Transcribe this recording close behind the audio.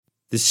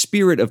The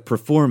spirit of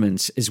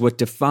performance is what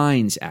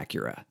defines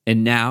Acura.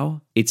 And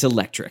now, it's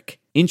electric.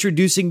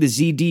 Introducing the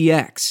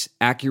ZDX,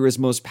 Acura's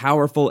most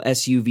powerful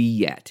SUV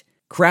yet.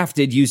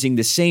 Crafted using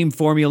the same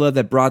formula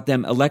that brought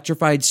them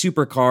electrified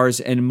supercars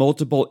and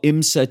multiple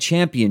IMSA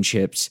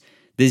championships,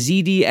 the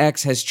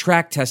ZDX has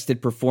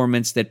track-tested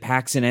performance that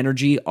packs an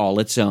energy all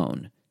its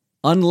own.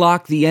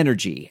 Unlock the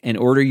energy and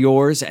order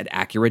yours at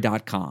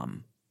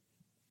Acura.com.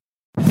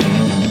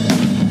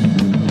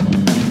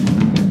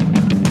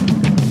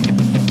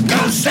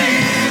 Go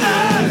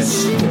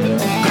Steelers!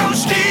 Go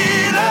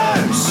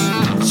Steelers!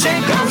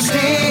 Say go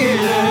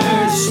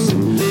Steelers!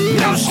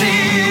 Go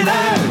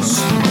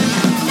Steelers!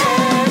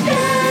 Yeah,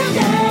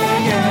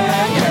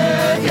 yeah,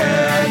 yeah, yeah,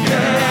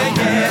 yeah,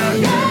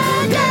 yeah,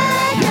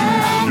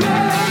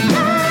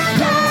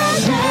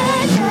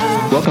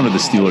 yeah. Welcome to the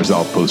Steelers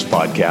Outpost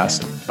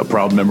podcast, a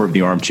proud member of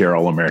the Armchair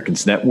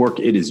All-Americans Network.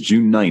 It is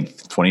June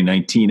 9th,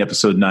 2019,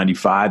 episode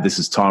 95. This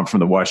is Tom from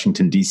the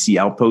Washington, D.C.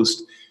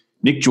 Outpost.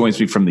 Nick joins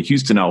me from the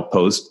Houston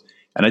Outpost.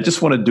 And I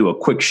just want to do a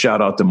quick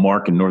shout out to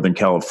Mark in Northern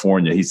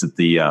California. He's at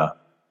the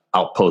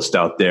Outpost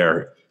out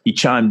there. He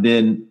chimed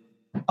in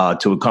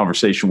to a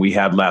conversation we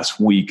had last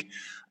week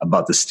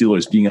about the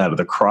Steelers being out of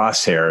the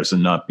crosshairs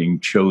and not being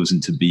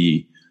chosen to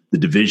be the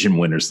division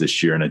winners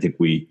this year. And I think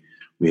we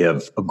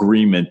have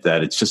agreement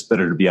that it's just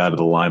better to be out of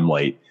the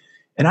limelight.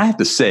 And I have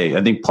to say,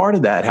 I think part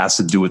of that has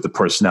to do with the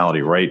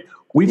personality, right?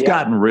 We've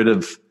gotten rid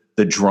of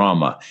the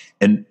drama.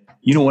 And,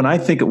 you know, when I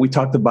think we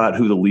talked about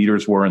who the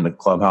leaders were in the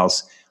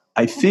clubhouse,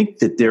 I think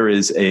that there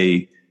is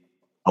a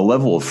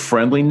level of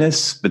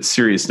friendliness, but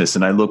seriousness.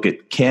 And I look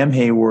at Cam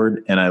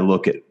Hayward and I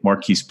look at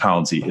Marquise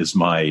Pouncey as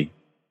my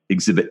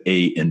exhibit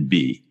A and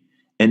B.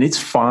 And it's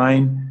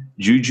fine.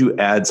 Juju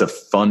adds a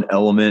fun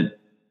element,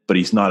 but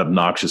he's not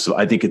obnoxious. So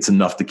I think it's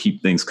enough to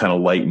keep things kind of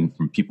lightened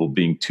from people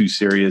being too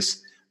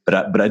serious.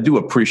 But I do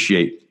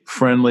appreciate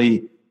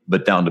friendly,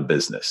 but down to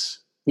business.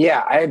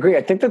 Yeah, I agree.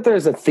 I think that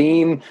there's a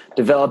theme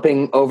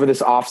developing over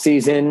this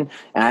offseason,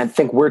 and I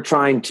think we're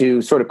trying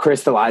to sort of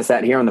crystallize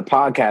that here on the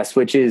podcast,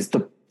 which is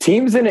the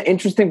team's in an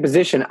interesting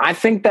position. I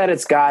think that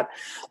it's got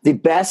the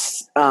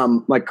best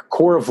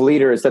core of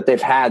leaders that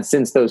they've had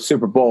since those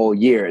Super Bowl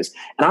years.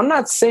 And I'm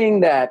not saying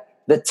that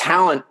the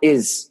talent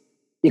is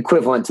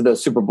equivalent to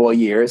those Super Bowl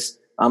years.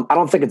 I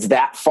don't think it's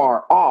that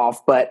far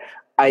off, but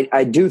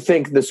I do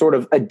think the sort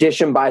of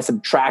addition by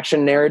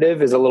subtraction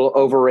narrative is a little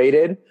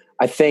overrated.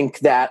 I think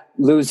that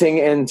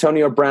losing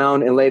Antonio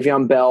Brown and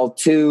Le'Veon Bell,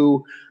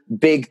 two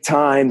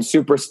big-time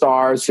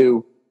superstars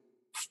who,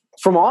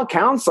 from all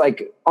accounts,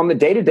 like on the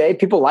day-to-day,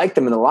 people like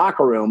them in the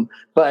locker room,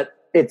 but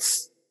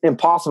it's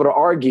impossible to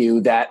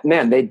argue that,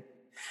 man, they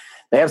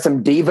have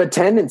some diva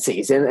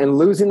tendencies. And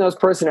losing those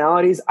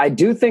personalities, I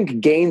do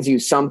think gains you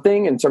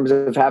something in terms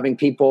of having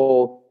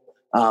people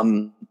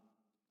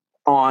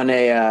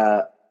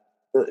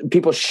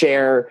people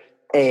share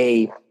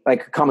a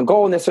common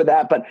goal in this or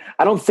that, but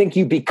I don't think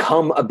you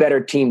become a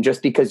better team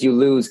just because you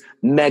lose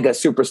mega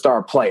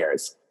superstar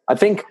players. I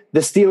think the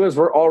Steelers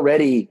were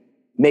already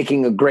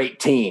making a great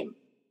team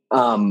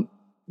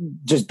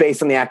just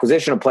based on the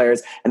acquisition of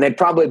players, and they'd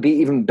probably be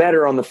even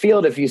better on the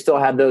field if you still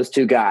had those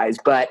two guys.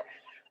 But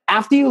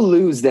after you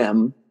lose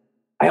them,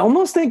 I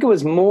almost think it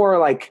was more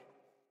like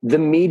the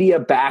media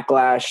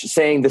backlash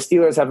saying the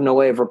Steelers have no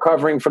way of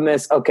recovering from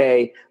this.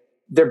 Okay,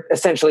 they're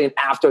essentially an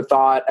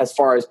afterthought as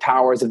far as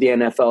powers of the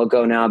NFL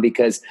go now,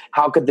 because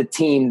how could the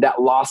team that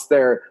lost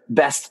their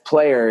best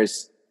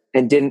players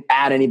and didn't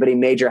add anybody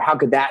major, how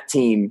could that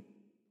team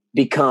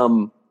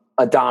become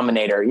a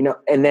dominator? You know,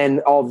 and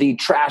then all the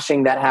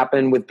trashing that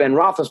happened with Ben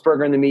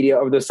Roethlisberger in the media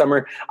over the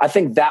summer, I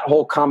think that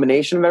whole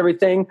combination of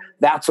everything,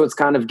 that's what's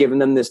kind of given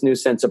them this new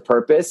sense of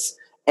purpose.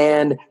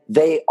 And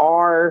they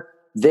are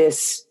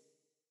this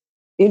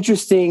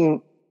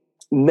interesting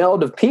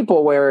meld of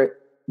people where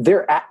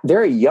they're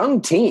a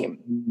young team.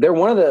 They're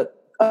one of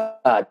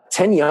the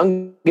 10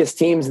 youngest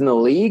teams in the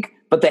league,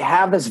 but they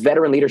have this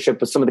veteran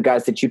leadership with some of the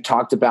guys that you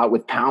talked about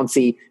with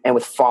Pouncey and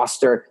with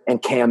Foster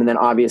and Cam, and then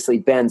obviously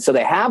Ben. So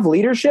they have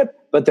leadership,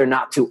 but they're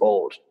not too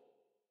old.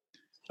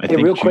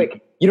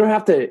 Quick, you don't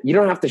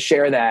have to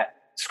share that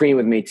screen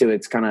with me too.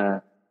 It's kind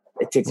of,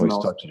 it takes a moment.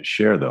 Always taught you to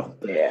share though.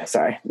 Yeah,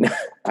 sorry.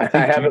 I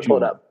have it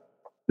pulled up.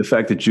 The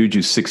fact that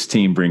Juju's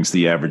 16 brings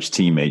the average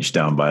team age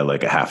down by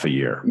like a half a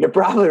year. You're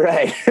probably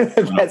right.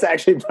 That's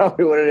actually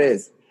probably what it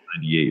is.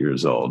 98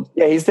 years old.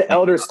 Yeah, he's the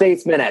elder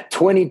statesman at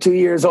 22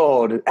 years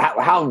old.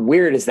 How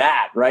weird is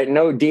that, right?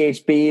 No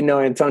DHB, no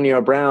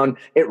Antonio Brown.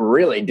 It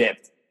really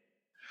dipped.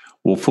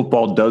 Well,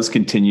 football does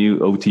continue.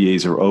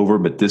 OTAs are over,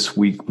 but this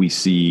week we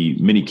see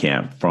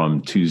minicamp from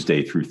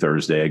Tuesday through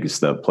Thursday. I guess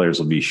the players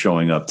will be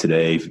showing up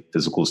today,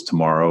 physicals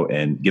tomorrow,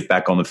 and get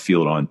back on the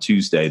field on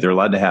Tuesday. They're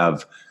allowed to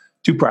have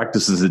 2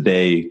 practices a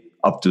day,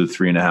 up to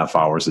 3.5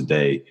 hours a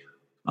day.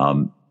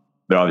 But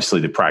obviously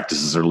the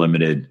practices are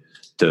limited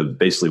to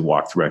basically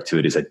walk through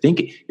activities. I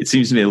think it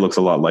seems to me it looks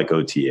a lot like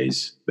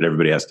OTAs, but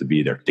everybody has to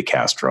be there.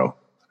 DeCastro.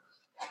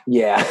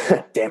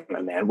 Yeah. Damn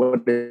it, man.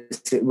 What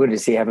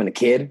is he having, a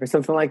kid or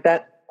something like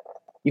that?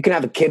 You can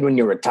have a kid when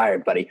you're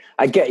retired, buddy.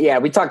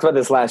 We talked about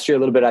this last year a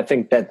little bit. I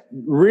think that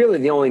really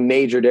the only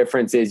major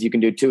difference is you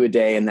can do 2 a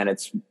day and then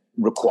it's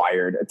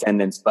required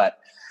attendance. But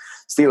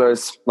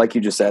Steelers, like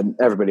you just said,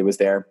 everybody was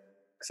there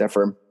except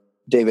for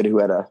David, who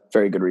had a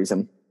very good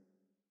reason.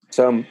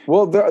 So,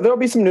 well, there'll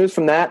be some news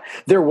from that.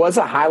 There was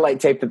a highlight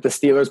tape that the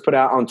Steelers put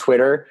out on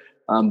Twitter.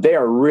 They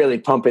are really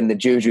pumping the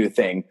Juju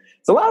thing.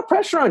 It's a lot of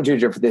pressure on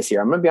Juju for this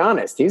year. I'm going to be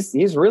honest.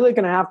 He's really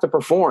going to have to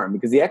perform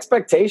because the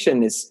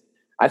expectation is,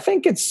 I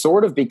think it's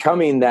sort of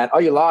becoming that, oh,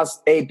 you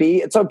lost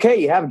AB. It's okay.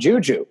 You have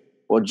Juju.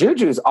 Well,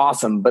 Juju's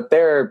awesome, but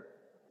there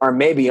are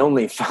maybe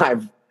only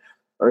 5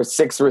 or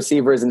 6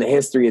 receivers in the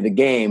history of the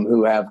game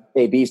who have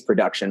AB's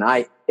production.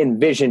 I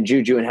envision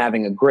Juju in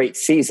having a great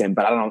season,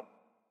 but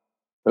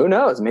who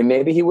knows? I mean,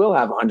 maybe he will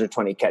have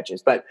 120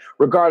 catches. But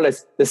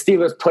regardless, the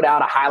Steelers put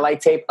out a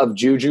highlight tape of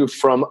Juju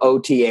from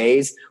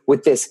OTAs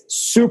with this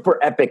super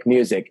epic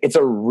music. It's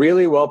a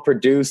really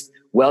well-produced,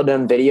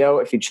 well-done video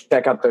if you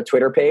check out their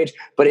Twitter page.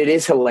 But it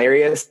is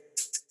hilarious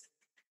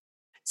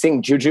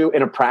seeing Juju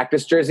in a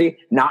practice jersey,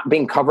 not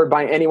being covered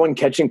by anyone,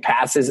 catching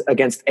passes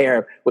against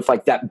air with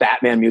like that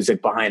Batman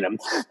music behind him.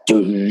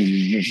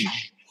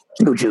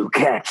 Juju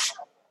catch.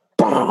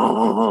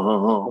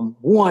 Boom.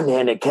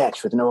 One-handed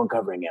catch with no one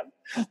covering him.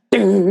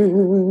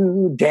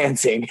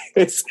 Dancing.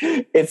 It's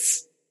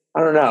I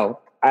don't know.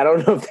 I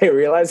don't know if they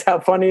realize how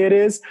funny it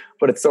is,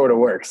 but it sort of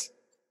works.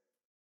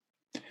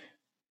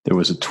 There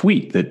was a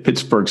tweet that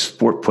Pittsburgh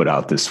Sport put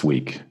out this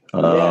week,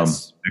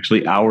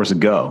 actually hours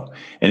ago.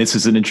 And this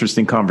is an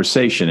interesting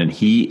conversation. And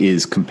he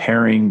is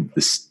comparing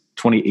the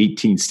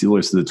 2018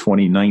 Steelers to the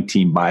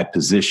 2019 by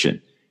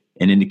position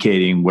and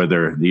indicating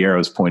whether the arrow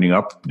is pointing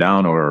up,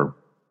 down, or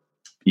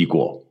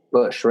equal.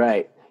 Bush,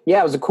 right.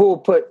 Yeah, it was a cool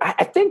put.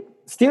 I think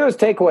Steelers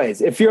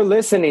takeaways. If you're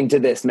listening to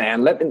this,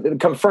 man, let me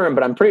confirm,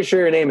 but I'm pretty sure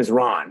your name is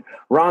Ron.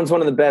 Ron's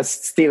one of the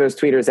best Steelers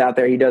tweeters out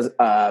there. He does,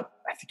 I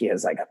think he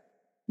has like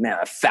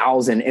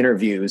 1,000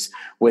 interviews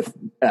with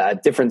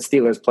different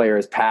Steelers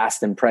players,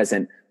 past and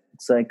present.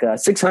 It's like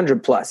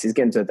 600 plus. He's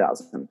getting to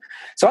 1,000.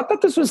 So I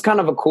thought this was kind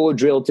of a cool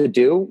drill to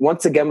do.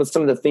 Once again, with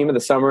some of the theme of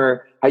the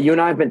summer, how you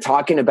and I have been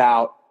talking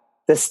about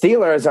the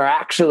Steelers are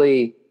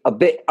actually a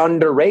bit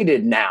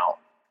underrated now.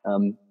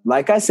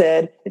 Like I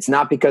said, it's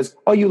not because,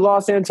 oh, you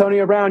lost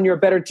Antonio Brown, you're a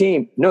better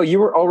team. No, you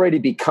were already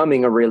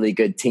becoming a really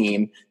good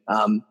team.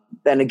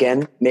 Then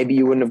again, maybe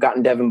you wouldn't have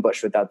gotten Devin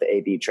Bush without the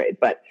AB trade.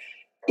 But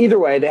either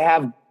way, they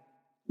have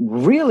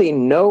really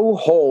no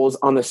holes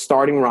on the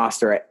starting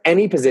roster at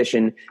any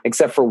position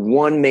except for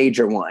one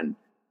major one,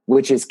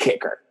 which is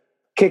kicker.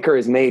 Kicker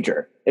is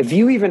major. If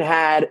you even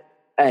had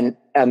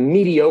a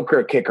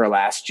mediocre kicker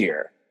last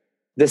year,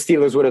 the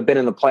Steelers would have been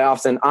in the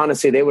playoffs, and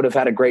honestly, they would have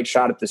had a great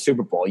shot at the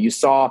Super Bowl. You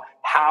saw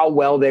how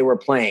well they were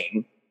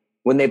playing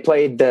when they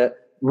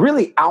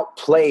really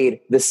outplayed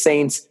the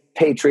Saints,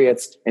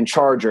 Patriots, and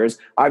Chargers.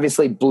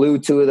 Obviously blew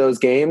 2 of those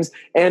games,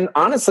 and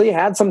honestly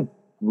had some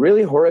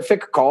really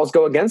horrific calls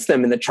go against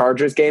them in the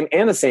Chargers game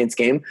and the Saints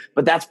game,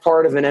 but that's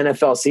part of an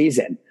NFL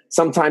season.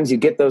 Sometimes you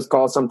get those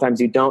calls,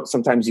 sometimes you don't.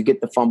 Sometimes you get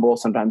the fumble,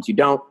 sometimes you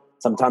don't.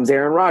 Sometimes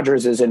Aaron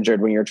Rodgers is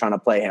injured when you're trying to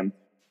play him.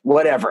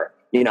 Whatever.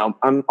 You know,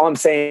 all I'm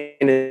saying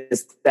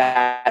is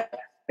that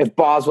if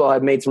Boswell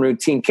had made some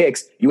routine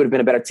kicks, you would have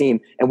been a better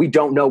team. And we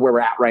don't know where we're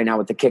at right now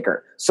with the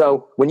kicker.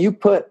 So when you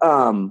put,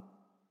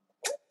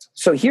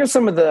 so here's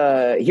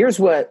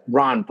what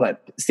Ron put.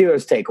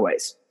 Steelers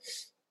takeaways.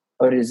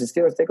 Oh, it is the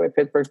Steelers takeaway,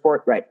 Pittsburgh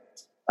Sport? Right.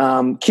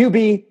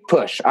 QB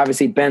push.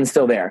 Obviously, Ben's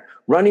still there.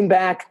 Running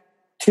back,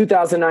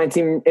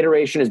 2019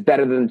 iteration is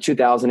better than the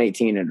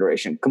 2018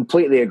 iteration.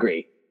 Completely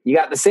agree. You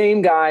got the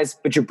same guys,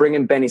 but you're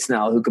bringing Benny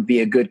Snell, who could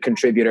be a good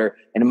contributor.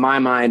 And in my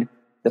mind,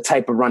 the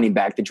type of running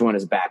back that you want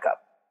as a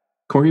backup.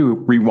 Can we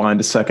rewind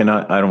a second?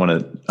 I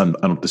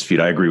don't dispute.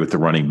 I agree with the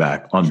running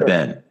back on sure.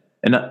 Ben.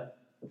 And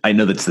I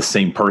know that's the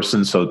same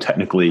person, so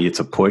technically it's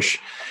a push.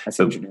 That's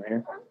what you're doing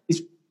here.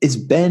 Is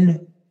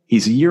Ben,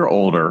 he's a year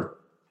older.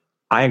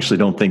 I actually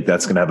don't think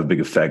that's going to have a big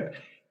effect.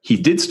 He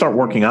did start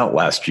working out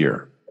last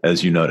year,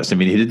 as you noticed. I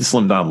mean, he did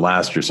slim down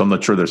last year, so I'm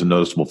not sure there's a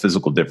noticeable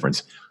physical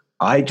difference.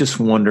 I just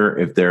wonder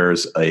if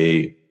there's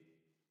a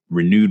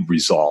renewed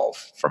resolve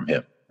from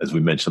him, as we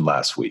mentioned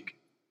last week.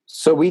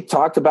 So we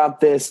talked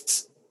about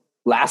this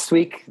last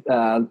week,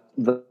 the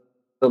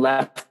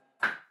Lefko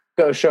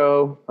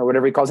show, or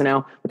whatever he calls it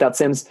now, without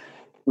Sims.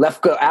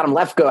 Adam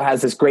Lefko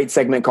has this great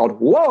segment called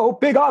Whoa,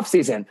 Big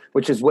Offseason,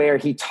 which is where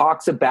he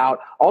talks about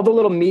all the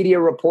little media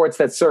reports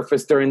that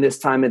surface during this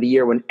time of the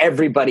year when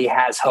everybody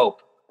has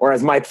hope. Or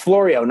as Mike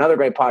Florio, another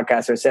great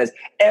podcaster, says,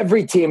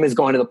 every team is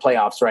going to the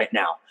playoffs right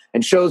now.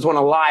 And shows want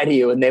to lie to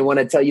you and they want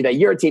to tell you that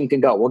your team can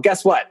go. Well,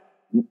 guess what?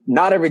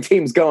 Not every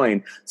team's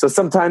going. So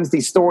sometimes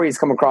these stories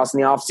come across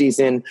in the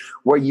offseason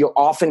where you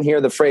often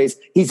hear the phrase,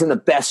 he's in the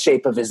best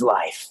shape of his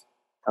life.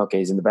 Okay,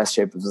 he's in the best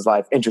shape of his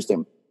life.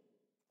 Interesting.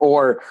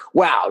 Or,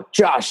 wow,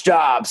 Josh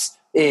Dobbs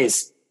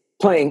is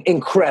playing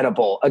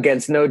incredible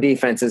against no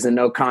defenses and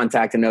no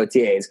contact and no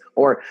TAs.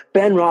 Or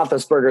Ben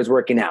Roethlisberger is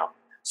working out.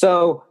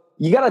 So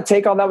you got to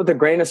take all that with a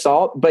grain of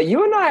salt. But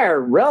you and I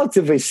are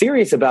relatively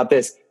serious about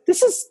this.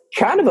 this is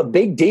kind of a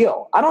big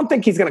deal. I don't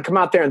think he's going to come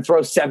out there and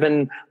throw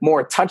 7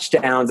 more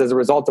touchdowns as a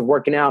result of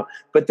working out,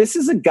 but this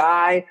is a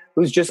guy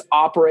who's just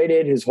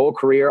operated his whole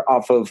career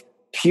off of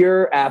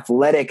pure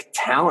athletic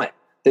talent.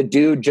 The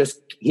dude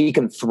he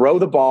can throw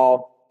the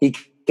ball, he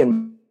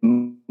can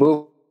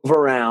move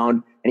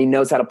around, and he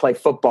knows how to play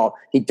football.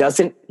 He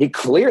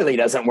clearly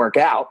doesn't work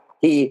out.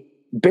 He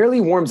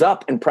barely warms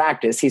up in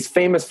practice. He's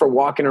famous for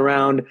walking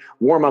around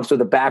warm-ups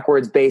with a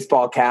backwards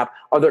baseball cap.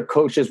 Other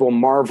coaches will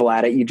marvel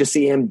at it. You just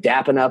see him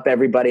dapping up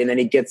everybody, and then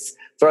he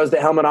throws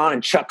the helmet on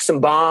and chucks some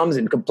bombs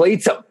and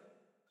completes them.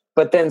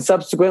 But then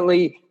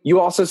subsequently, you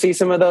also see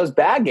some of those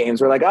bad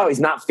games where like, oh, he's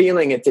not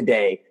feeling it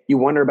today. You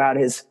wonder about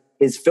his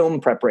film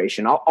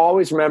preparation. I'll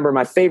always remember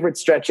my favorite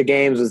stretch of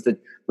games was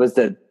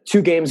the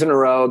 2 games in a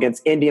row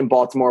against Indy and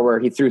Baltimore where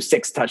he threw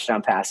 6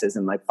 touchdown passes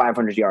and like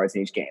 500 yards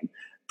in each game.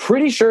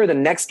 Pretty sure the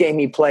next game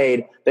he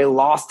played, they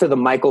lost to the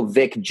Michael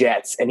Vick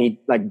Jets, and he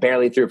like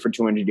barely threw for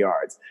 200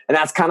 yards. And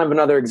that's kind of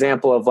another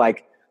example of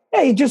like,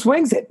 hey, he just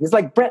wings it. He's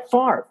like Brett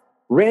Favre.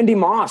 Randy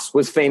Moss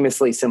was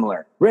famously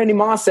similar. Randy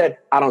Moss said,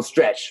 I don't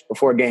stretch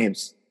before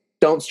games.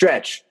 Don't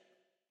stretch.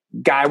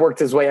 Guy worked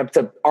his way up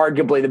to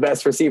arguably the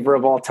best receiver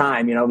of all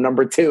time,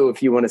 number 2,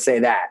 if you want to say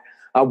that.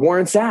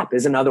 Warren Sapp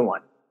is another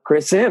one.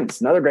 Chris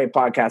Sims, another great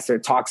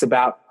podcaster, talks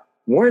about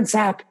Warren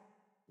Sapp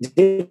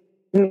didn't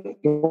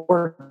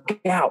work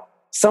out.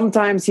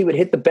 Sometimes he would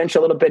hit the bench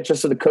a little bit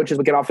just so the coaches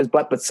would get off his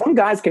butt, but some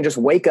guys can just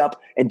wake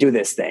up and do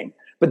this thing.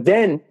 But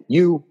then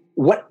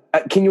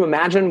can you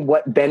imagine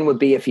what Ben would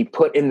be if he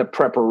put in the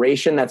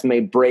preparation that's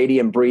made Brady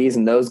and Breeze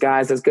and those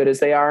guys as good as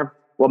they are?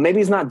 Well, maybe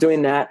he's not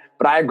doing that,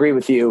 but I agree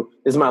with you.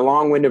 This is my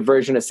long-winded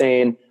version of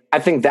saying I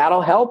think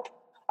that'll help.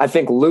 I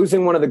think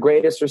losing one of the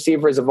greatest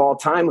receivers of all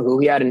time, who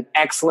he had an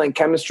excellent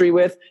chemistry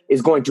with,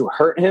 is going to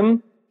hurt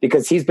him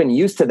because he's been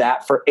used to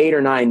that for 8 or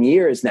 9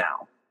 years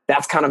now.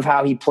 That's kind of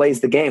how he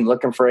plays the game,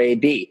 looking for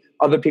AB.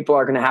 Other people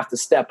are going to have to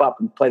step up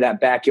and play that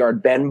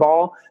backyard Ben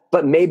ball,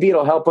 but maybe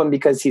it'll help him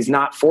because he's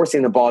not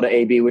forcing the ball to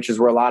AB, which is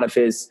where a lot of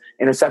his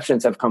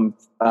interceptions have come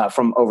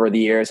from over the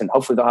years, and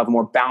hopefully they'll have a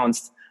more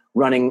balanced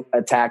running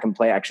attack and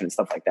play action and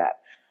stuff like that.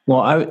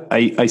 Well,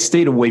 I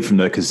stayed away from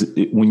that because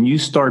when you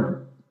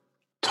start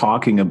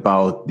talking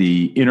about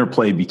the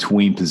interplay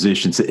between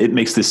positions, it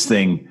makes this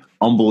thing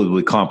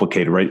unbelievably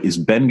complicated, right? Is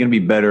Ben going to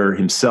be better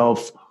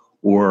himself,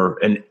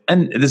 and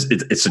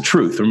it's the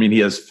truth. I mean,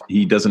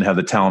 he doesn't have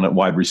the talent at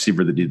wide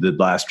receiver that he did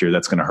last year.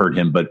 That's going to hurt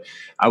him. But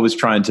I was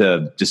trying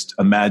to just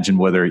imagine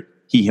whether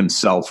he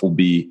himself will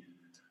be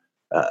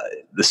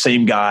the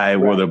same guy,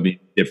 or there'll be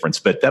a difference.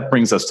 But that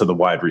brings us to the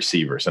wide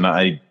receivers, and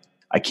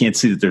I can't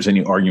see that there's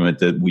any argument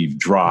that we've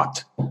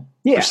dropped.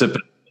 Yeah.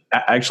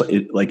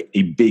 Actually, like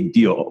a big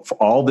deal. For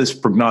all this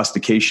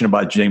prognostication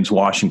about James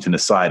Washington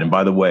aside, and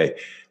by the way,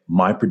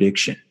 my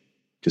prediction,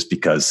 just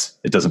because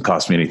it doesn't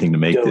cost me anything to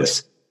make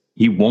this,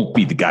 he won't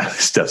be the guy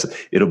that does it.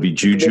 It'll be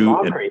Juju.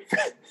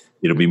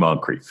 It'll be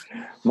Moncrief.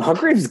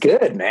 Moncrief's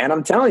good, man.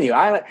 I'm telling you.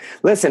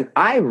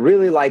 I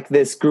really like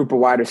this group of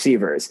wide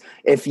receivers.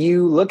 If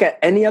you look at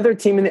any other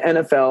team in the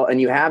NFL and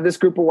you have this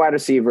group of wide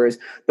receivers,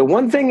 the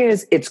one thing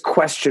is it's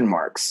question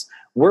marks.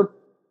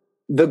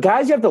 The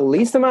guys you have the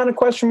least amount of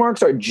question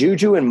marks are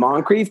Juju and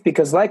Moncrief,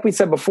 because like we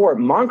said before,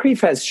 Moncrief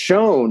has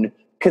shown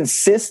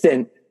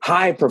consistent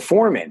high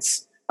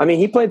performance. I mean,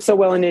 he played so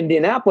well in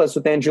Indianapolis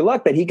with Andrew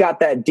Luck that he got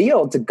that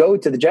deal to go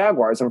to the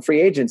Jaguars on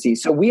free agency.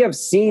 So we have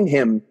seen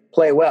him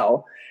play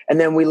well. And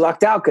then we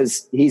lucked out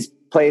because he's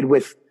played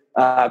with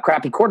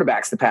crappy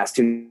quarterbacks the past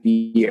 2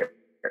 years.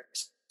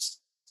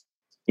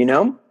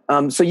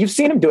 So you've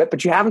seen him do it,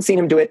 but you haven't seen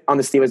him do it on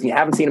the Steelers, and you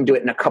haven't seen him do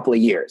it in a couple of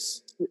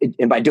years.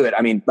 And by do it,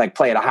 I mean like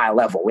play at a high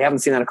level. We haven't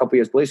seen that in a couple of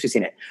years, but at least we've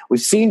seen it. We've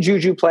seen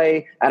Juju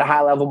play at a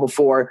high level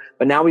before,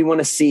 but now we want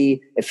to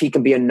see if he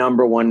can be a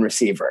number 1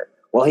 receiver.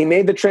 Well, he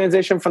made the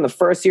transition from the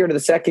first year to the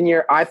second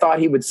year. I thought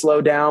he would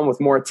slow down with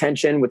more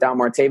attention without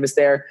Martavis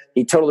there.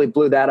 He totally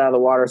blew that out of the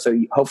water, so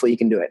hopefully he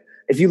can do it.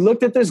 If you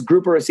looked at this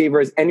group of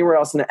receivers anywhere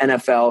else in the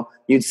NFL,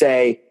 you'd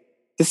say,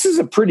 this is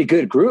a pretty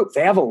good group.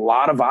 They have a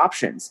lot of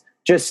options.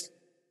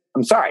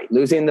 I'm sorry,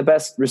 losing the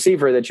best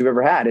receiver that you've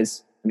ever had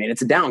it's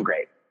a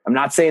downgrade. I'm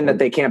not saying that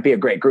they can't be a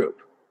great group.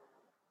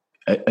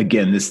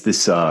 Again,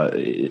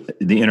 the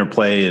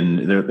interplay,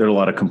 and there are a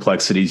lot of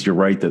complexities. You're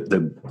right that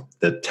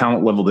the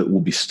talent level that will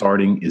be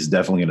starting is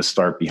definitely going to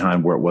start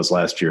behind where it was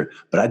last year.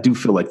 But I do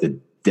feel like the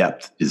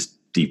depth is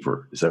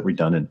deeper. Is that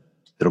redundant?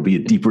 It'll be a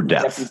deeper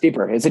depth. It's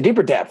deeper. It's a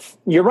deeper depth.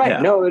 You're right.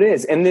 Yeah. No, it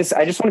is. And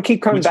I just want to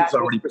keep coming back.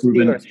 Already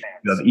proven.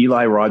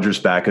 Eli Rogers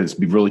back. I'd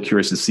be really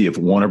curious to see if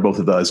one or both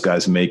of those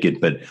guys make it.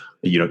 But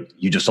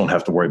you just don't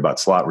have to worry about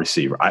slot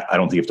receiver. I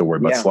don't think you have to worry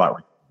about slot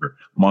receiver.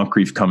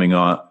 Moncrief coming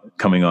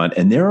on,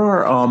 and there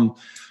are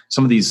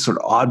some of these sort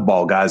of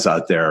oddball guys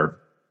out there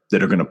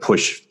that are going to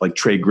push, like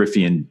Trey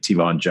Griffey and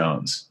Tevon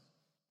Jones.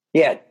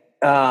 Yeah,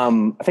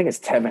 I think it's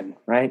Tevin,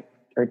 right?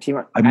 or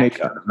Timon.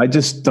 I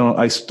just don't.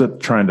 I stop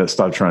trying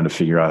to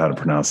figure out how to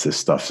pronounce this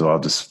stuff. So I'll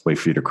just wait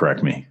for you to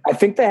correct me. I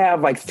think they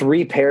have like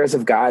 3 pairs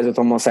of guys with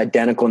almost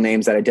identical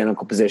names at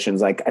identical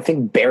positions. Like I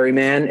think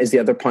Berryman is the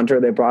other punter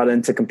they brought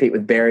in to compete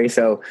with Barry.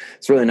 So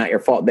it's really not your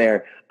fault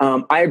there.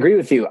 I agree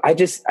with you.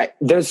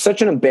 There's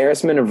such an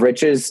embarrassment of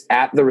riches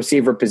at the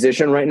receiver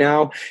position right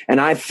now, and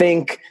I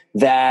think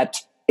that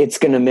it's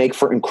going to make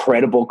for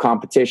incredible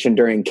competition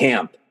during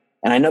camp.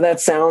 And I know that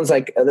sounds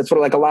like that's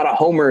what like a lot of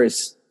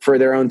homers for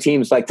their own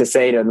teams like to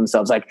say to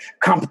themselves, like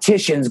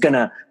competition's going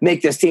to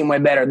make this team way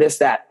better, this,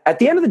 that. At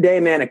the end of the day,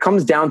 man, it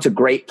comes down to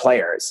great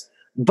players.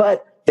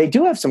 But they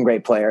do have some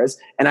great players.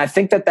 And I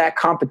think that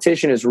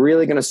competition is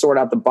really going to sort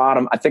out the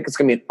bottom. I think it's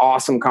going to be an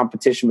awesome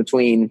competition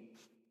between,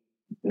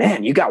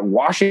 man, you got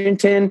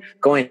Washington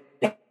going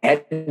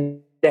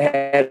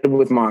head-to-head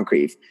with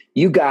Moncrief.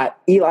 You got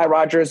Eli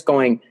Rogers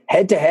going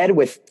head-to-head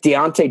with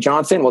Deontay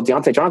Johnson. Well,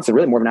 Deontay Johnson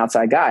really more of an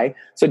outside guy.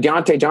 So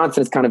Deontay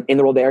Johnson is kind of in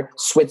the role there.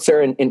 Switzer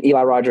and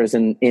Eli Rogers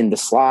in the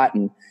slot.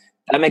 And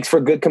that makes for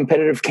a good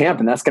competitive camp,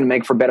 and that's going to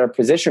make for better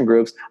position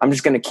groups. I'm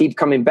just going to keep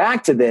coming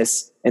back to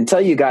this and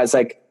tell you guys,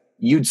 like,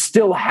 you'd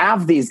still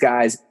have these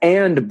guys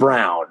and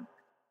Brown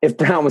if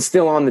Brown was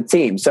still on the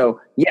team. So,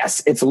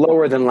 yes, it's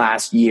lower than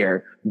last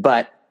year,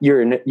 but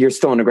you're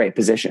still in a great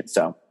position.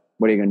 So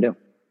what are you going to do?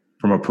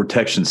 From a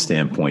protection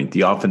standpoint,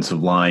 the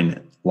offensive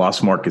line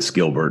lost Marcus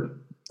Gilbert.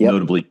 Yep.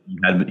 Notably,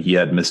 he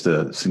had missed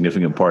a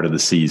significant part of the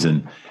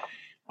season.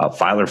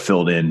 Filer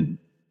filled in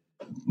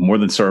more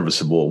than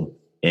serviceable,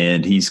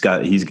 and he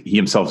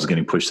himself is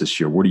getting pushed this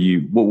year. What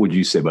would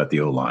you say about the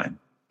O-line?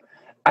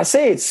 I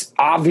say it's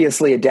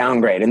obviously a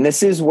downgrade, and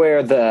this is where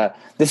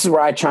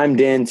I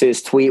chimed in to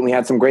his tweet. And we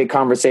had some great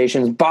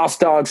conversations. Boss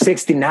Dog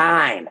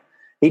 69,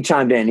 he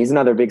chimed in. He's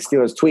another big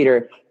Steelers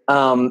tweeter.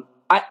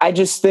 I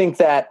just think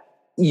that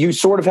you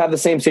sort of have the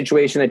same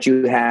situation that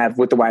you have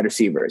with the wide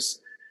receivers.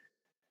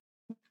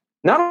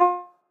 Not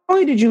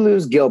only did you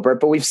lose Gilbert,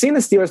 but we've seen the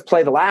Steelers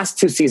play the last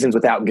 2 seasons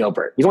without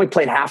Gilbert. He's only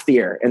played half the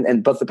year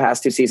and both the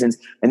past 2 seasons,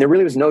 and there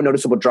really was no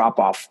noticeable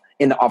drop-off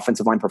in the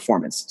offensive line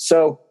performance.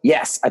 So,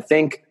 yes, I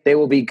think they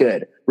will be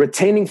good.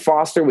 Retaining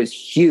Foster was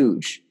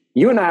huge.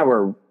 You and I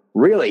were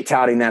really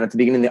touting that at the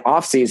beginning of the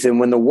offseason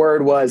when the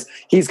word was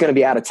he's going to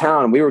be out of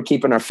town. We were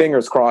keeping our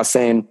fingers crossed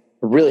saying,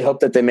 I really hope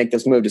that they make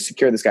this move to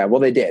secure this guy.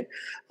 Well, they did.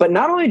 But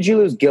not only did you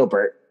lose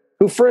Gilbert,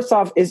 who first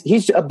off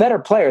he's a better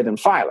player than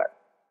Filer.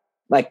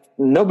 Like,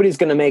 nobody's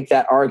going to make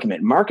that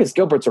argument. Marcus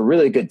Gilbert's a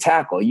really good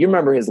tackle. You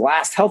remember his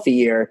last healthy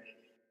year,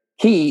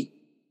 he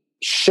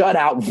shut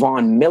out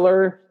Von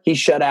Miller. He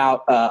shut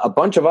out a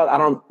bunch of other, I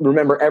don't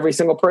remember every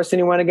single person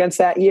he went against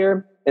that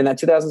year, in that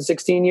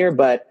 2016 year,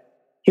 but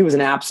he was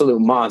an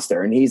absolute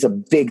monster, and he's a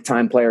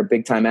big-time player,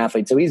 big-time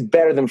athlete. So he's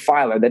better than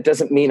Filer. That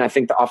doesn't mean I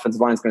think the offensive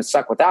line is going to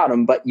suck without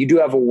him, but you do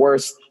have a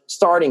worse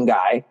starting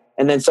guy.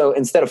 And then so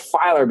instead of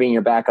Filer being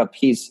your backup,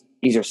 he's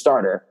your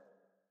starter.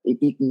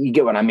 You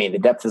get what I mean. The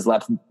depth is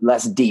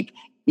less deep,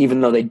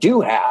 even though they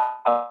do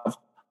have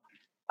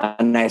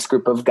a nice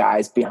group of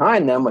guys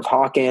behind them with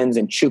Hawkins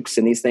and Chooks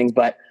and these things.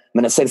 But I'm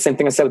going to say the same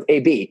thing I said with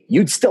AB.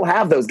 You'd still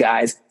have those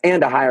guys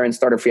and a higher-end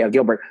starter if you have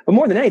Gilbert. But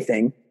more than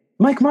anything,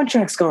 Mike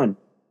Munchak's gone.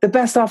 The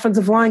best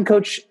offensive line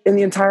coach in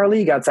the entire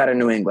league outside of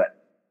New England.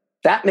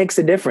 That makes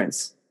a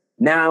difference.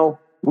 Now,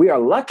 we are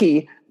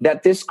lucky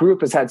that this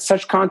group has had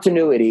such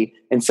continuity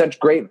and such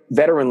great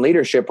veteran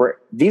leadership where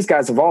these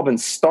guys have all been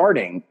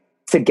starting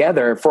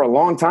together for a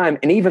long time.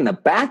 And even the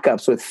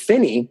backups with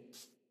Finney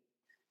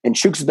and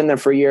Chooks has been there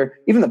for a year.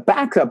 Even the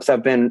backups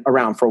have been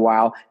around for a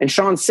while. And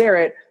Sean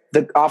Sarrett,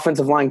 the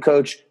offensive line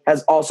coach,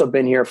 has also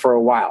been here for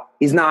a while.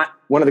 He's not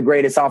one of the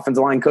greatest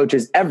offensive line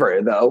coaches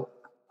ever, though.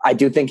 I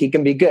do think he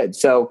can be good.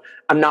 So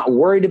I'm not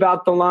worried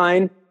about the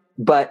line,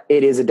 but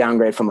it is a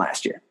downgrade from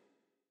last year.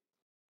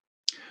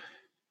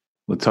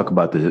 We'll talk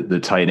about the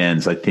tight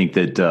ends. I think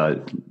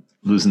that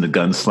losing the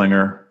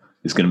gunslinger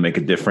is going to make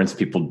a difference.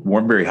 People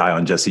weren't very high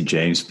on Jesse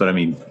James, but I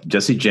mean,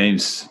 Jesse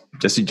James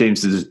does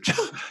his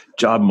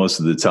job most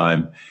of the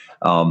time.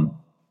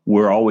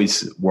 We're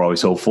always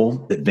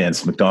hopeful that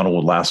Vance McDonald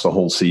will last the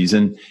whole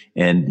season.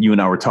 And you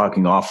and I were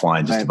talking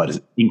offline just about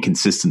his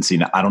inconsistency.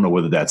 Now, I don't know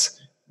whether that's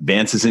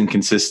Vance's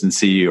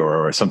inconsistency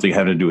or something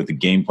having to do with the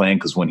game plan.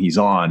 Because when he's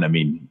on, I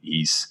mean,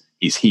 he's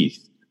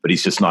Heath, but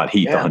he's just not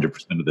Heath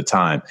 100% of the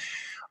time.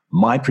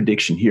 My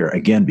prediction here,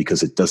 again,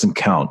 because it doesn't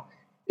count,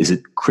 is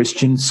that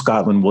Christian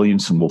Scotland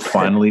Williamson will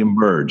finally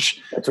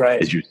emerge. That's right.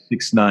 As your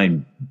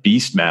 6'9"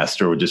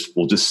 beastmaster,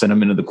 we'll just send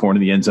him into the corner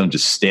of the end zone,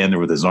 just stand there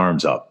with his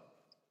arms up.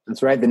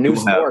 That's right. The new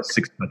have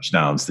 6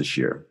 touchdowns this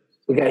year.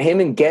 We got him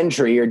and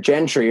Gentry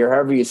or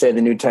however you say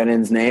the new tight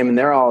end's name, and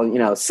they're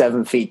all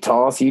 7 feet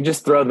tall. So you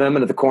just throw them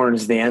into the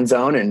corners of the end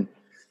zone, and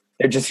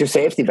they're just your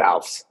safety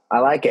valves. I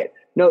like it.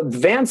 No,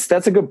 Vance,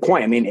 that's a good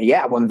point. I mean,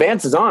 yeah, when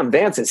Vance is on,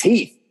 Vance is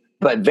Heath,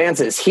 but Vance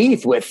is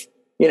Heath with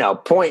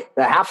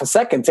half a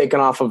second taken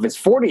off of his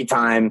 40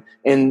 time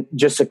and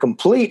just a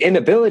complete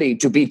inability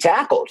to be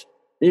tackled.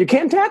 You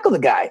can't tackle the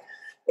guy.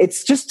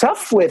 It's just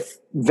tough with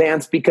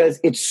Vance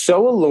because it's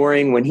so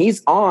alluring. When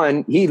he's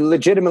on, he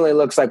legitimately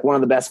looks like one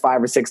of the best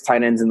 5 or 6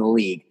 tight ends in the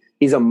league.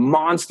 He's a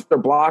monster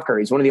blocker.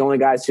 He's one of the only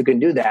guys who can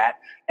do that.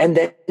 And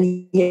then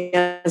he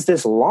has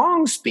this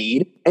long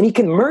speed, and he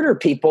can murder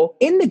people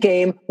in the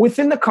game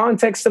within the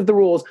context of the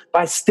rules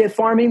by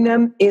stiff-arming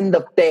them in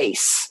the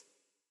face.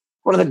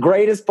 One of the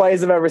greatest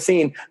plays I've ever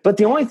seen. But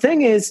the only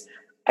thing is,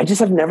 I just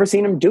have never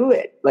seen him do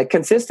it like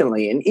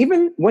consistently. And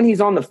even when he's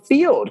on the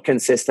field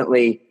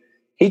consistently,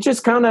 he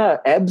just kind of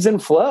ebbs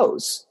and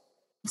flows.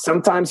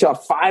 Sometimes he'll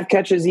have 5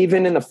 catches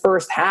even in the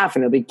first half,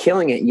 and he'll be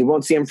killing it. You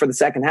won't see him for the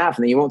second half,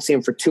 and then you won't see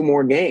him for 2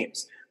 more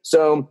games.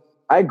 So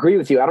I agree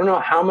with you. I don't know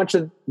how much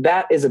of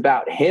that is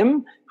about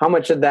him, how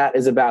much of that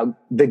is about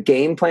the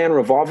game plan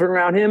revolving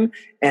around him,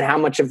 and how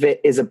much of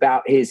it is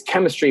about his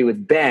chemistry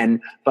with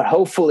Ben. But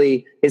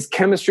hopefully his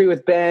chemistry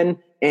with Ben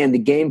and the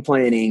game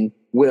planning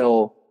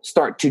will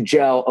start to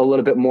gel a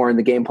little bit more, and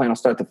the game plan will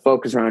start to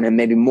focus around him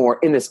maybe more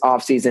in this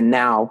offseason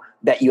now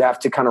that you have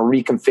to kind of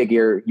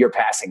reconfigure your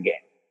passing game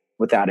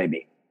without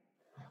AB.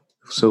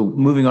 So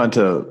moving on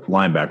to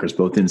linebackers,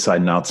 both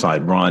inside and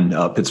outside. Ron,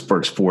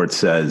 Pittsburgh Sports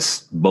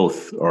says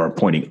both are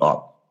pointing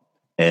up.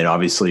 And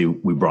obviously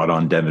we brought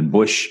on Devin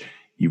Bush.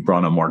 You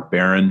brought on Mark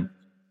Barron.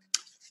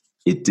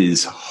 It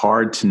is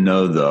hard to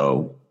know,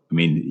 though. I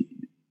mean,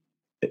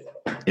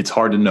 it's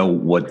hard to know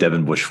what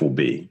Devin Bush will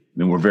be. I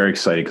mean, we're very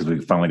excited because we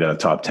finally got a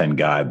top 10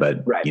 guy,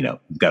 but, right, you know,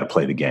 we've got to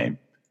play the game.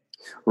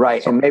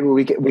 Right. And maybe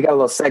we got a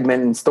little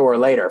segment in store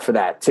later for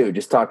that too,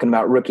 just talking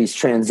about rookies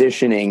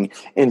transitioning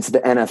into the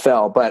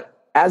NFL. But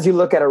as you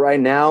look at it right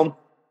now,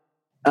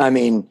 I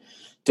mean,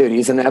 dude,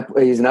 he's an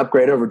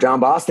upgrade over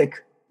John Bostic,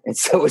 and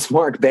so is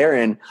Mark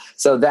Barron.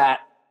 So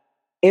that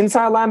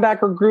inside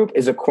linebacker group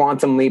is a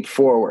quantum leap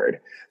forward.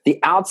 The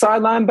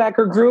outside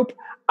linebacker group,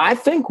 I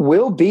think,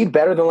 will be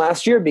better than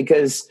last year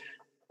because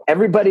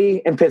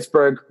everybody in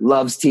Pittsburgh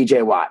loves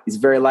TJ Watt. He's a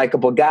very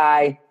likable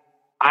guy.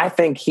 I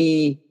think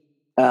he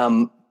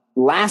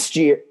last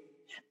year,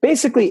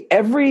 basically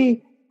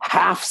every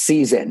half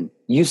season,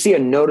 you see a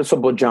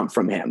noticeable jump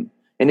from him.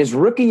 In his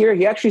rookie year,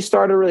 he actually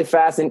started really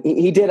fast, and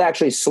he did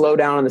actually slow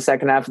down in the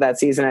second half of that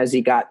season as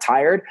he got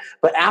tired.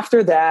 But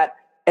after that,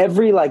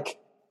 every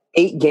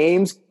 8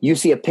 games, you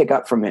see a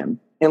pickup from him.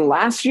 And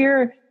last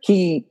year,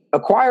 he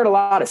acquired a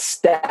lot of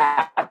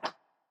stats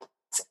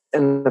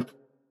in the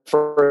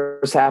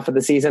first half of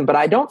the season, but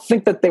I don't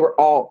think that they were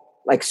all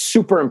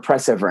super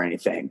impressive or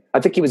anything.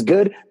 I think he was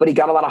good, but he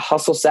got a lot of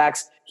hustle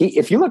sacks.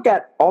 If you look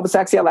at all the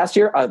sacks he had last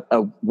year,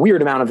 a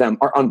weird amount of them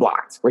are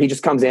unblocked, where he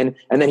just comes in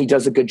and then he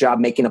does a good job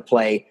making a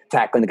play,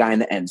 tackling the guy in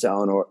the end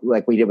zone, or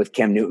like we did with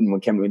Cam Newton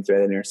when Cam Newton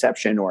threw an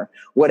interception or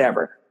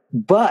whatever.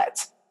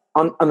 But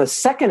on the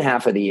second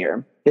half of the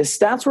year, his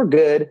stats were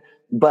good,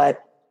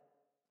 but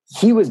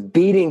he was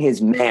beating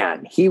his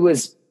man. He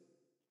was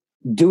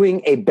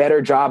doing a better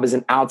job as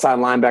an outside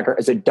linebacker,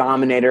 as a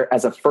dominator,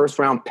 as a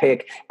first-round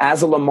pick,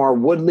 as a Lamar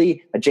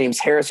Woodley, a James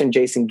Harrison,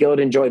 Jason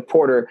Gilden, Joey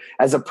Porter,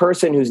 as a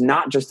person who's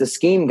not just a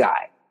scheme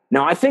guy.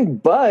 Now, I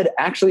think Bud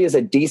actually is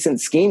a decent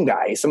scheme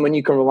guy. He's someone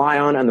you can rely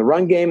on the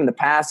run game and the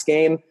pass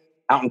game,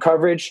 out in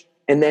coverage.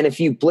 And then if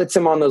you blitz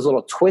him on those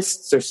little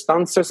twists or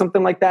stunts or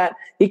something like that,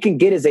 he can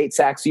get his 8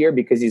 sacks a year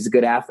because he's a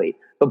good athlete.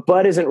 But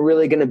Bud isn't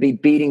really going to be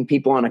beating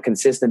people on a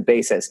consistent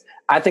basis.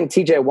 I think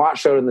TJ Watt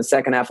showed in the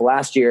second half of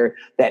last year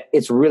that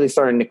it's really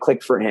starting to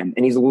click for him.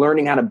 And he's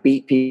learning how to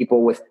beat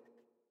people with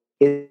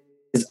his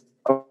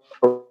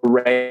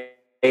array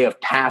of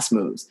pass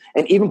moves.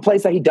 And even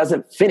plays that he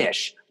doesn't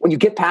finish. When you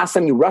get past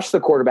him, you rush the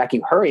quarterback,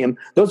 you hurry him.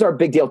 Those are a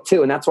big deal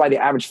too. And that's why the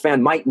average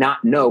fan might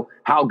not know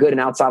how good an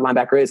outside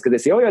linebacker is, because they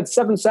say, oh, he had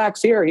 7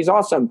 sacks here. He's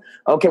awesome.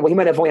 Okay, well, he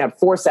might have only had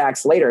 4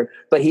 sacks later,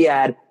 but he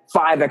had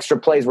 5 extra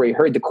plays where he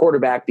hurried the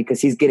quarterback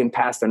because he's getting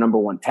past their number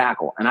 1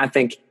 tackle. And I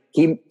think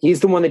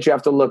he's the one that you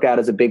have to look at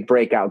as a big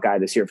breakout guy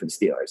this year for the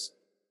Steelers.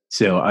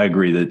 So I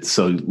agree that,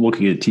 so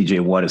looking at TJ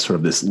Watt as sort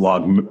of this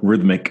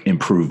logarithmic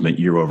improvement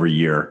year over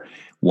year,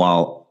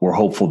 while we're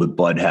hopeful that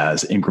Bud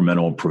has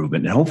incremental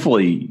improvement, and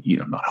hopefully,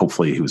 not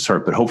hopefully he was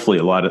hurt, but hopefully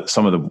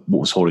some of what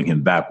was holding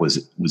him back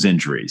was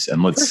injuries.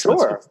 And let's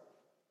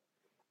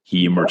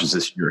he emerges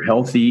this year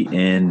healthy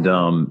and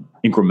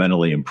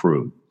incrementally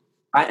improved.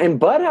 And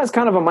Bud has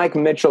kind of a Mike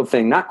Mitchell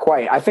thing. Not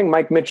quite. I think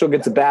Mike Mitchell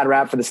gets a bad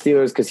rap for the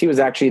Steelers because he was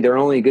actually their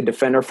only good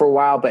defender for a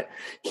while, but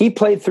he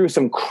played through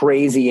some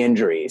crazy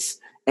injuries.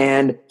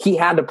 And he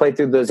had to play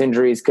through those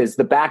injuries because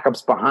the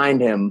backups behind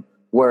him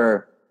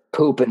were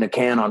poop in a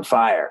can on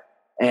fire.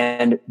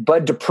 And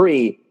Bud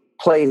Dupree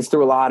plays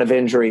through a lot of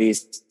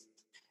injuries.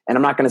 And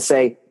I'm not going to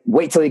say,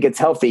 wait till he gets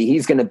healthy,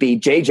 he's going to be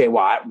J.J.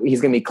 Watt,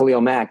 he's going to be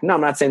Khalil Mack. No,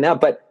 I'm not saying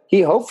that, but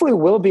he hopefully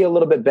will be a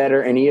little bit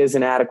better, and he is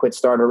an adequate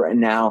starter right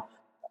now,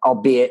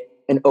 albeit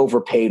an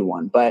overpaid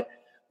one. But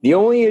the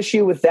only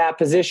issue with that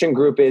position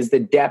group is the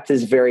depth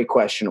is very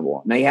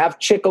questionable. Now you have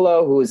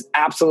Chicolo, who is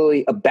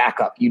absolutely a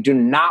backup. You do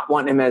not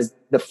want him as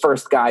the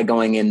first guy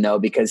going in, though,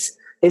 because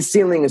his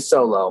ceiling is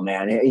so low,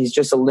 man. He's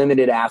just a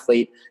limited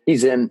athlete.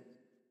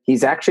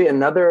 He's actually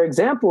another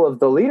example of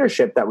the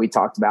leadership that we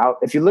talked about.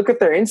 If you look at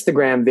their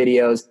Instagram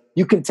videos,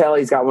 you can tell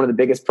he's got one of the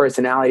biggest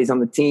personalities on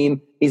the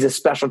team. He's a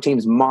special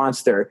teams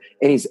monster,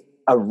 and he's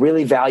a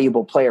really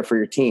valuable player for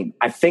your team.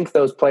 I think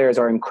those players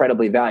are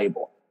incredibly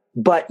valuable.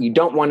 but you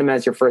don't want him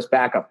as your first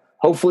backup.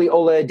 Hopefully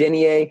Ola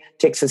Adeniyi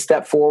takes a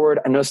step forward.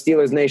 I know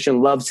Steelers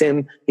Nation loves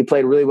him. He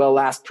played really well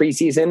last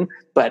preseason,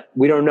 but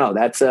we don't know.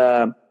 That's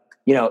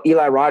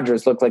Eli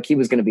Rogers looked like he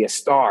was going to be a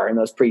star in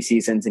those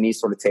preseasons, and he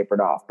sort of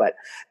tapered off. But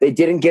they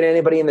didn't get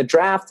anybody in the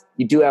draft.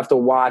 You do have to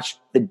watch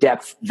the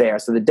depth there.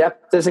 So the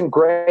depth isn't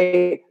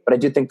great, but I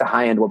do think the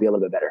high end will be a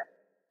little bit better.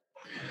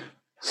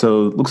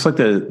 So it looks like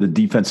the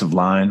defensive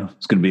line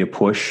is going to be a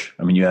push.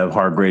 I mean, you have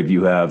Hargrave,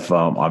 you have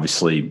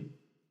obviously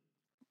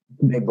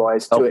big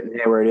boys, Tuitt and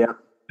Hayward, yeah.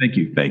 Thank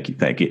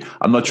you.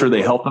 I'm not sure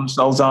they helped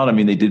themselves out. I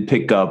mean, they did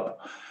pick up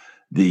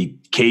the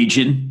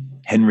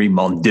Cajun, Henry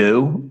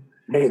Mondeau,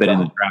 but in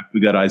the draft we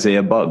got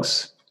Isaiah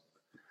Buggs.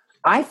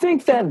 I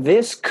think that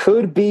this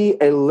could be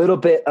a little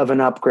bit of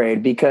an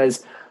upgrade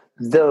because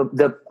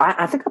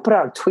I think I put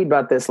out a tweet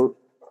about this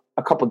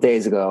a couple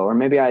days ago, or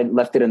maybe I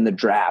left it in the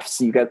drafts.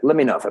 Let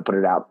me know if I put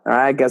it out.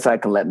 I guess I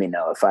can let me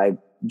know if I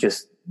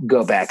just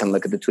go back and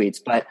look at the tweets.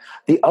 But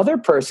the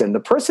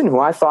person who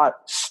I thought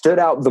stood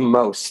out the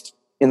most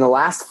in the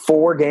last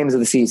 4 games of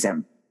the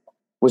season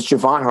was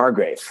Javon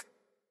Hargrave.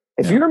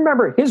 If you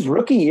remember his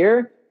rookie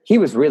year, he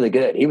was really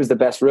good. He was the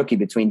best rookie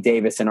between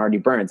Davis and Artie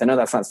Burns. I know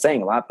that's not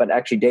saying a lot, but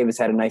actually Davis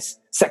had a nice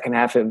second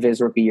half of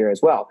his rookie year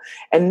as well.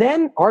 And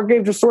then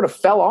Hargrave just sort of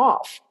fell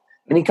off.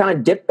 And he kind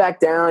of dipped back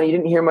down. You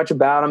didn't hear much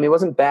about him. He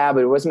wasn't bad, but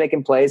he wasn't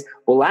making plays.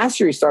 Well, last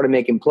year he started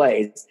making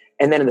plays.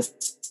 And then in the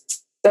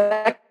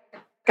second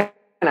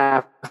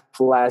half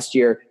last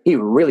year, he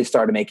really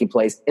started making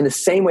plays in the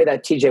same way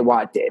that TJ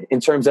Watt did,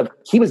 in terms of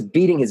he was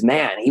beating his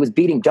man. He was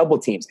beating double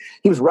teams.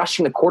 He was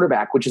rushing the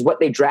quarterback, which is what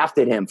they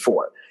drafted him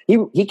for.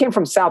 He came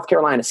from South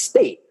Carolina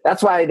State.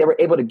 That's why they were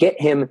able to get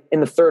him in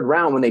the 3rd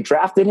round when they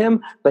drafted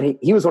him. But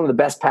he was one of the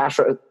best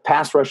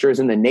pass rushers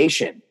in the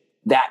nation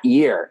that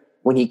year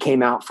when he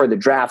came out for the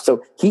draft.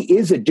 So he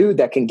is a dude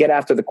that can get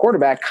after the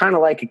quarterback, kind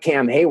of like a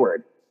Cam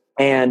Hayward.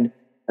 And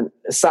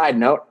a side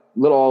note, a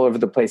little all over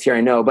the place here,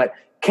 I know, but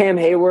Cam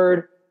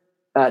Hayward,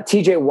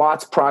 TJ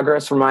Watt's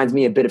progress reminds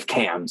me a bit of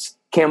Cam's.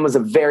 Cam was a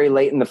very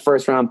late in the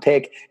 1st round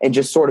pick and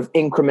just sort of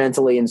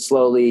incrementally and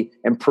slowly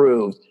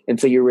improved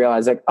until you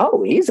realize, like,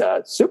 oh, he's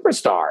a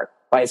superstar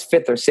by his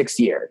 5th or 6th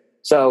year.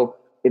 So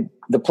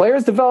the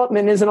player's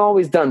development isn't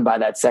always done by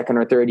that 2nd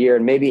or 3rd year,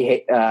 and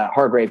maybe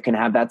Hargrave can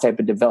have that type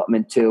of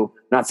development too.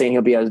 Not saying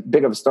he'll be as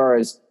big of a star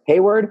as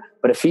Hayward,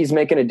 but if he's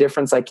making a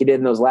difference like he did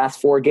in those last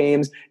 4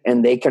 games,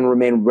 and they can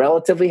remain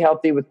relatively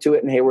healthy with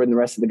Tuitt and Hayward and the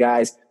rest of the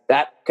guys,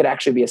 that could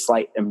actually be a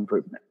slight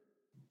improvement.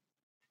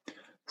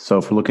 So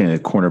if we're looking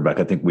at cornerback,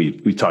 I think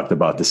we talked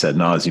about this ad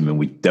nauseum, and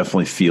we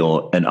definitely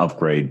feel an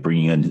upgrade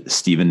bringing in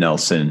Steven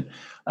Nelson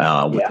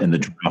in the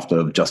draft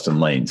of Justin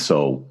Lane.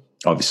 So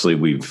obviously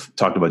we've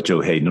talked about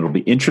Joe Hayden. It'll be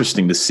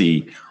interesting to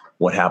see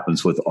what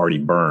happens with Artie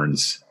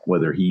Burns,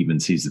 whether he even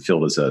sees the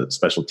field as a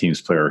special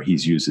teams player, or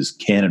he's used as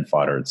cannon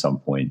fodder at some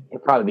point. He'll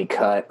probably be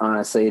cut,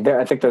 honestly.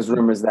 I think there's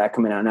rumors of that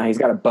coming out now. He's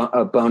got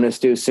a bonus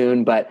due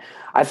soon, but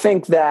I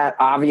think that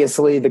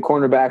obviously the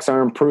cornerbacks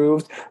are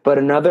improved, but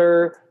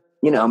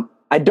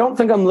I don't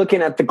think I'm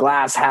looking at the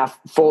glass half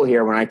full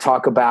here when I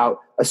talk about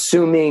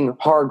assuming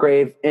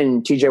Hargrave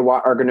and TJ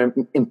Watt are going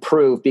to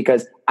improve,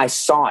 because I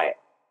saw it.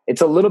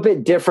 It's a little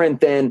bit different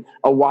than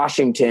a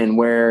Washington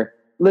where,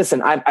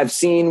 listen, I've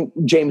seen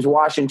James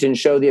Washington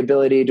show the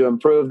ability to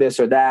improve this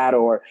or that,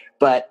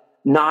 but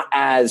not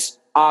as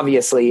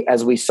obviously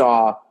as we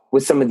saw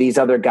with some of these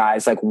other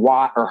guys like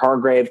Watt or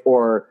Hargrave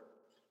or,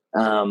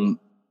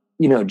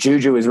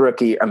 Juju is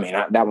rookie. I mean,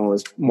 that one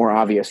was more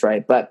obvious,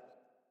 right? But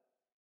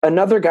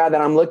another guy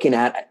that I'm looking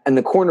at in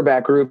the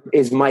cornerback group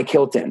is Mike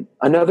Hilton,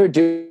 another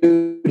dude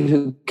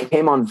who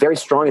came on very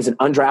strong as an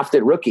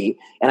undrafted rookie.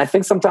 And I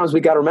think sometimes we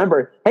got to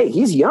remember, hey,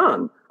 he's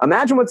young.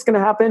 Imagine what's going to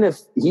happen if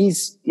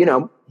he's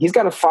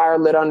got a fire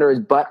lit under his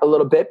butt a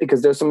little bit,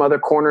 because there's some other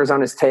corners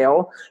on his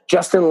tail.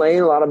 Justin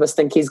Lane, a lot of us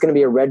think he's going to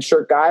be a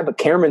redshirt guy, but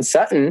Cameron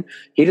Sutton,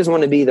 he doesn't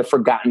want to be the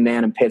forgotten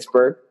man in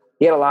Pittsburgh.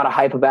 He had a lot of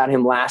hype about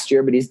him last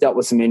year, but he's dealt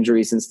with some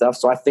injuries and stuff.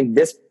 So I think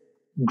this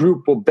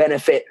group will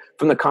benefit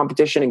from the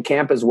competition in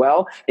camp as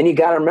well. And you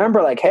got to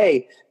remember, like,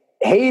 hey,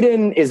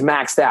 Hayden is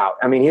maxed out.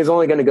 I mean, he's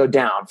only going to go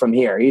down from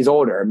here. He's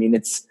older. I mean,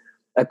 it's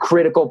a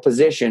critical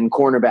position,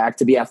 cornerback,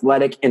 to be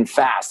athletic and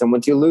fast. And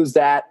once you lose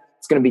that,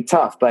 it's going to be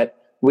tough. But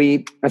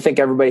I think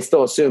everybody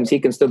still assumes he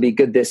can still be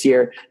good this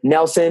year.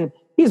 Nelson,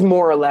 he's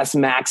more or less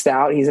maxed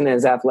out. He's in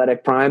his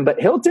athletic prime.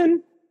 But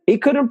Hilton, he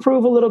could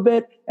improve a little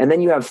bit. And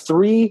then you have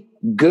 3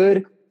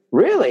 good,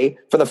 really,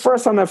 for the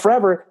first time in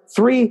forever,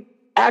 3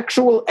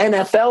 actual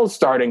NFL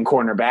starting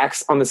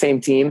cornerbacks on the same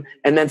team,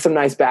 and then some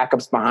nice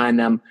backups behind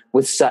them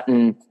with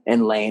Sutton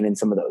and Lane and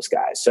some of those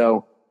guys.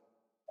 So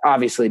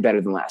obviously better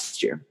than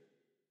last year.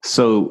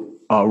 So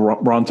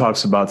Ron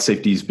talks about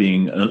safeties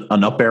being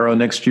an up arrow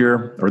next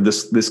year, or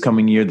this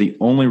coming year. The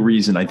only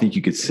reason I think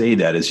you could say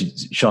that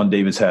is Sean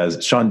Davis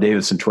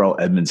and Terrell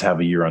Edmonds have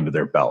a year under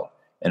their belt.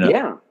 And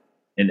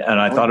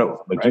I thought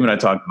you and I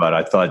talked about it,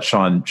 I thought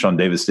Sean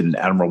Davis did an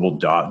admirable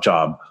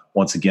job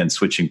once again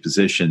switching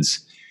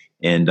positions.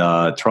 And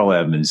Terrell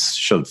Edmonds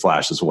showed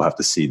flashes. We'll have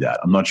to see that.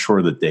 I'm not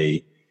sure that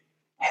they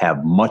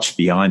have much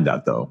beyond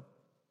that, though.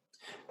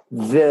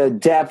 The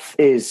depth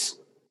is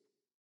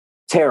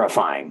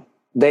terrifying.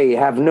 They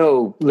have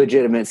no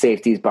legitimate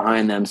safeties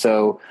behind them.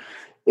 So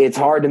it's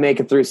hard to make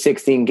it through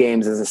 16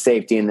 games as a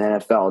safety in the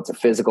NFL. It's a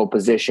physical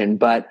position.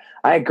 But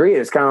I agree.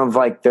 It's kind of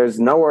like there's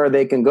nowhere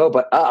they can go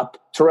but up.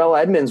 Terrell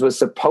Edmunds was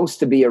supposed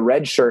to be a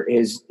redshirt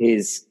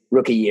his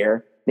rookie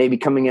year, maybe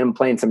coming in and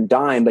playing some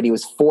dime, but he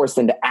was forced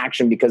into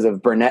action because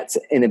of Burnett's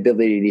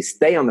inability to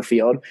stay on the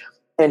field.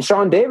 And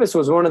Sean Davis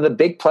was one of the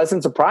big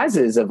pleasant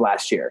surprises of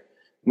last year.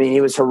 I mean,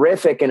 he was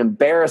horrific and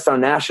embarrassed on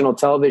national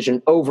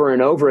television over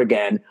and over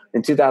again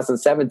in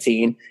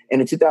 2017. And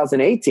in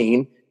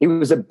 2018, he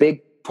was a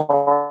big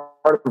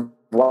part of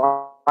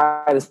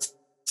why the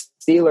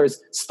Steelers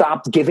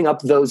stopped giving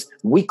up those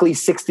weekly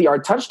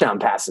 60-yard touchdown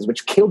passes,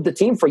 which killed the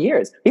team for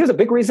years. He was a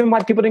big reason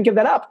why people didn't give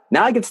that up.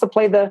 Now he gets to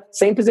play the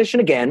same position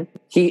again.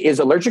 He is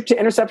allergic to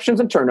interceptions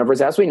and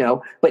turnovers, as we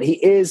know, but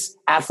he is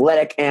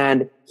athletic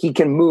and he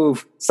can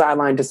move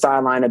sideline to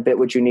sideline a bit,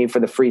 which you need for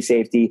the free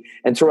safety.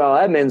 And Terrell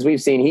Edmunds,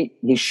 we've seen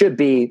he should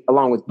be,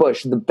 along with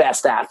Bush, the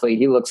best athlete.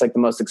 He looks like the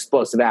most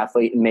explosive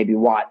athlete, and maybe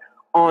Watt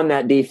on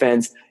that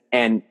defense,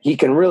 and he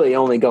can really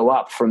only go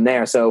up from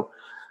there. So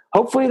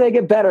hopefully they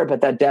get better,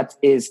 but that depth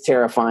is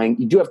terrifying.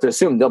 You do have to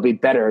assume they'll be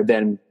better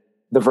than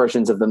the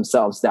versions of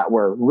themselves that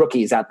were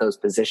rookies at those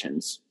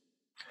positions.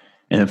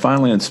 And then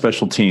finally, on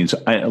special teams,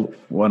 I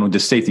want to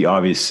just state the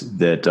obvious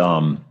that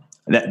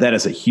that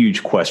is a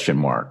huge question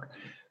mark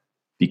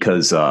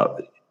because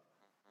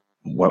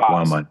what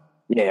am I?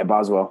 Yeah,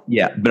 Boswell.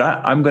 Yeah, but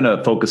I'm going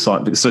to focus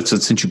on, because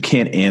since you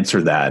can't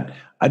answer that,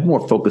 I'd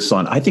more focus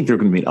on, I think they're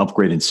going to be an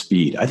upgrade in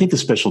speed. I think the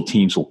special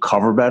teams will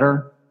cover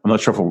better. I'm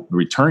not sure if the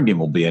return game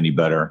will be any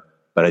better,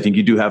 but I think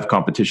you do have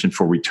competition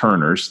for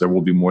returners. There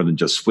will be more than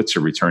just Switzer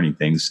returning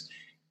things,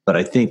 but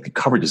I think the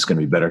coverage is going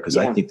to be better because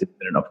I think there's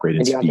been an upgrade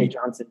in speed.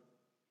 Johnson.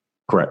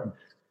 Correct.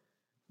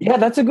 Yeah,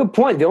 that's a good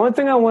point. The only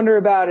thing I wonder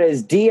about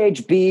is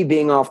DHB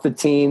being off the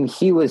team.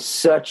 He was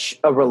such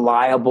a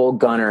reliable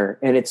gunner,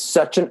 and it's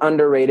such an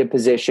underrated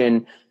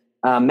position.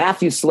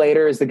 Matthew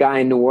Slater is the guy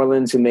in New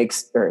England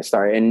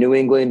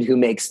who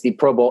makes the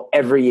Pro Bowl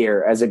every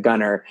year as a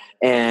gunner.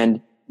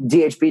 And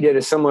DHB did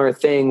a similar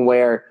thing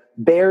where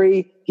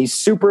Barry, he's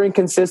super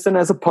inconsistent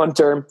as a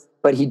punter,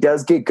 but he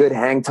does get good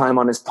hang time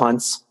on his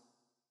punts.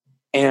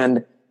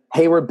 And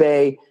Hayward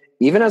Bay,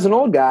 even as an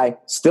old guy,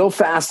 still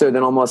faster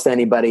than almost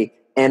anybody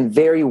and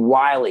very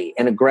wily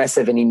and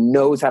aggressive, and he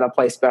knows how to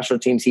play special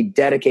teams. He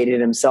dedicated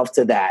himself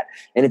to that.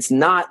 And it's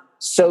not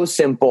so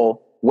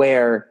simple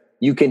where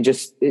you can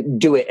just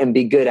do it and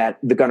be good at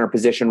the gunner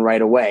position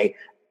right away.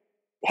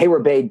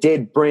 Hayward Bay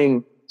did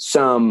bring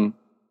some,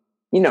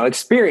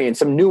 experience,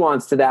 some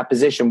nuance to that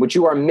position, which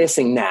you are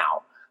missing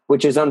now,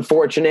 which is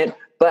unfortunate.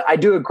 But I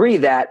do agree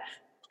that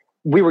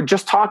we were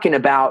just talking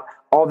about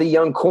all the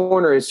young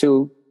corners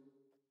who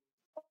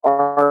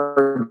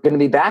are going to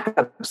be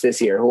backups this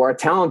year, who are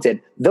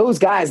talented. Those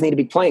guys need to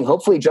be playing.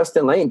 Hopefully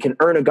Justin Lane can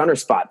earn a gunner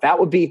spot.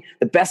 That would be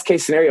the best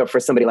case scenario for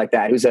somebody like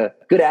that, who's a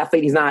good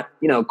athlete. He's not,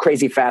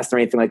 crazy fast or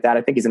anything like that.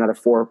 I think he's another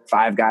 4 or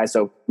 5 guy.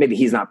 So maybe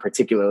he's not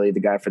particularly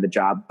the guy for the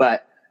job,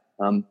 but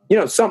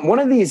one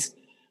of these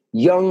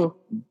young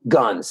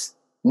guns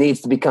needs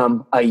to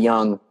become a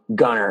young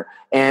gunner.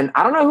 And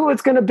I don't know who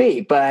it's going to be,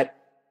 but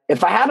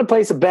if I had to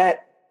place a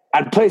bet,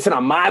 I'd place it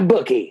on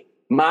MyBookie,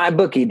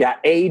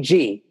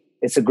 mybookie.ag.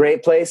 It's a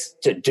great place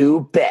to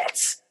do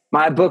bets.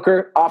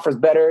 MyBookie offers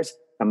bettors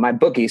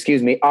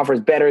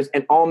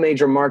in all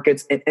major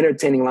markets, an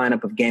entertaining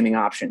lineup of gaming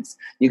options.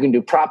 You can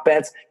do prop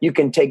bets. You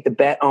can take the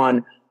bet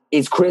on,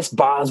 is Chris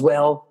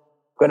Boswell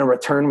going to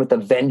return with a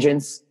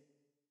vengeance?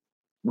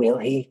 Will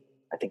he?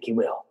 I think he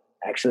will.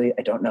 Actually,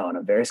 I don't know, and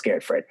I'm very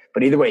scared for it.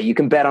 But either way, you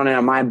can bet on it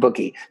on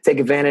MyBookie. Take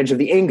advantage of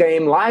the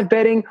in-game live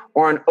betting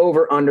or on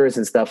over-unders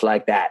and stuff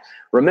like that.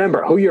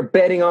 Remember, who you're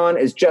betting on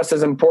is just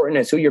as important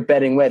as who you're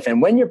betting with.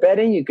 And when you're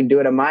betting, you can do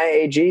it on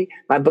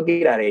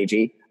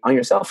mybookie.ag on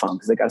your cell phone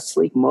because they got a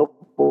sleek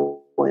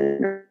mobile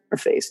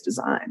interface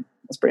design.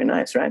 That's pretty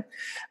nice, right?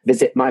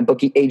 Visit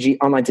MyBookie.ag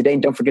online today,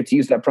 and don't forget to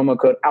use that promo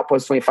code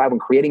Outpost25 when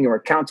creating your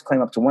account to claim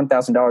up to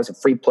 $1,000 in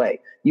free play.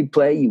 You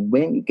play, you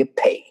win, you get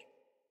paid.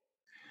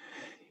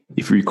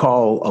 If you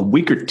recall, a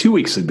week or 2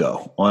 weeks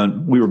ago,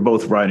 we were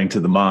both riding to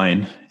the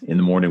mine in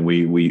the morning.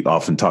 We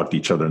often talk to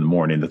each other in the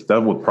morning.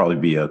 That would probably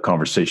be a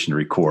conversation to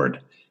record, a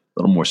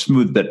little more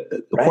smooth. But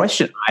the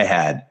question I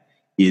had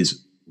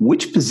is,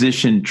 which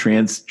position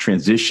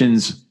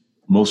transitions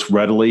most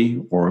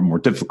readily or more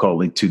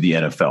difficultly to the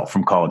NFL,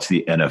 from college to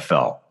the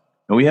NFL?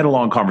 And we had a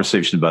long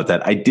conversation about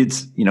that. I did,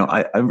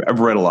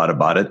 I've read a lot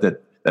about it.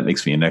 That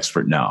makes me an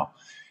expert now.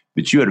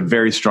 But you had a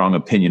very strong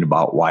opinion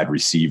about wide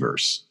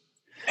receivers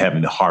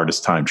having the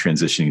hardest time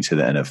transitioning to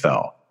the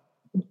NFL.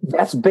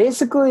 That's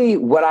basically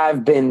what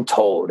I've been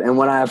told and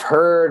what I've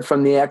heard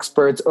from the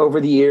experts over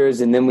the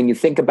years. And then when you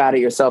think about it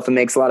yourself, it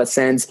makes a lot of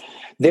sense.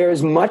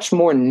 There's much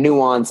more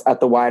nuance at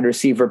the wide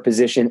receiver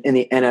position in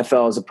the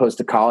NFL as opposed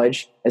to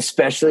college,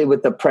 especially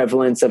with the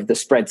prevalence of the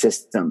spread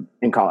system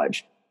in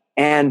college.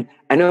 And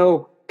I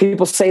know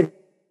people say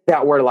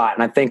that word a lot.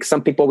 And I think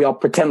some people, we all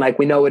pretend like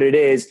we know what it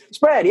is.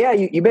 Spread, yeah,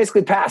 you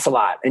basically pass a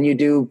lot and you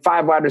do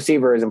 5 wide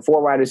receivers and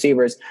 4 wide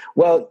receivers.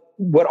 Well,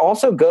 what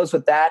also goes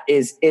with that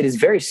is it is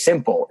very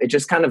simple. It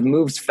just kind of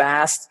moves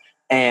fast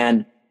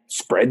and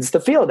spreads the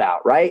field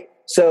out, right?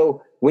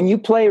 So when you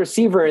play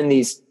receiver in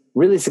these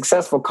really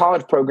successful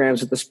college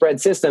programs with the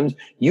spread systems,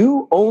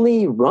 you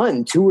only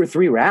run 2 or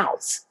 3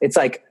 routes. It's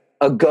like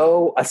a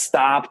go, a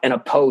stop, and a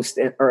post,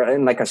 or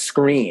like a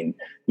screen.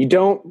 You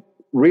don't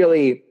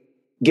really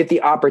get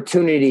the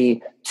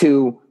opportunity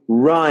to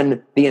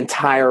run the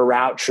entire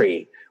route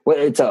tree.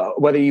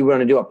 Whether you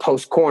want to do a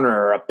post corner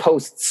or a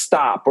post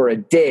stop or a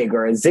dig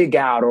or a zig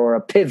out or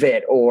a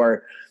pivot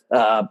or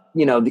the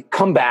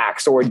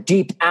comebacks or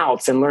deep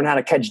outs, and learn how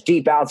to catch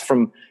deep outs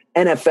from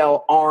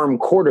NFL arm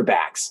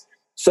quarterbacks.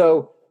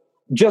 So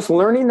just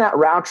learning that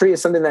route tree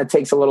is something that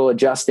takes a little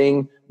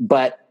adjusting.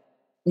 But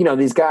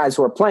these guys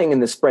who are playing in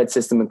the spread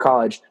system in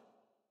college,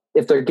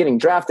 if they're getting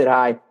drafted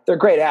high, they're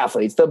great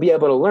athletes. They'll be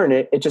able to learn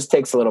it. It just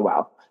takes a little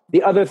while.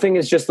 The other thing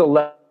is just the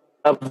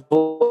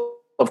level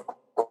of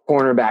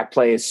cornerback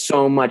play is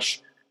so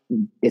much,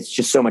 it's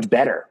just so much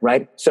better,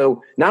 right?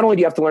 So not only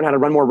do you have to learn how to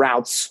run more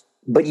routes,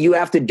 but you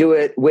have to do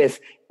it with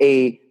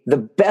the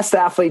best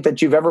athlete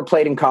that you've ever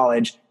played in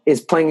college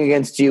is playing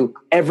against you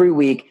every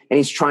week, and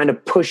he's trying to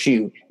push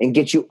you and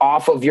get you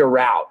off of your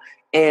route.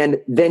 And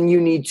then you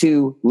need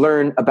to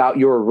learn about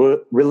your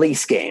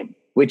release game,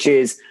 which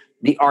is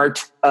the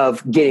art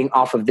of getting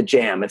off of the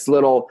jam. It's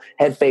little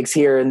head fakes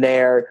here and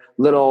there,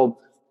 little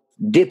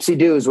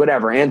dipsy-doos,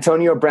 whatever.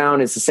 Antonio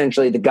Brown is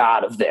essentially the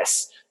god of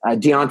this.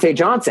 Deontay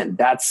Johnson,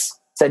 that's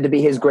said to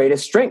be his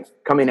greatest strength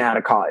coming out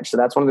of college. So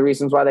that's one of the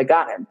reasons why they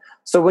got him.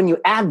 So when you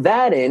add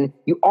that in,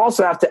 you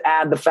also have to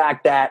add the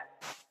fact that,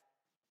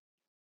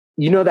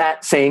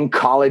 that saying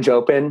college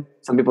open,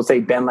 some people say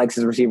Ben likes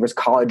his receivers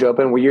college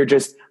open, where you're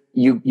just,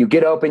 you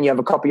get open, you have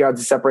a couple yards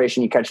of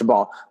separation, you catch the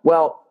ball.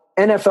 Well,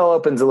 NFL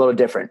Open's a little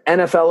different.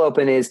 NFL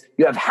Open is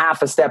you have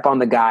half a step on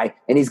the guy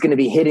and he's going to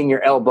be hitting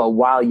your elbow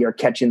while you're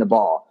catching the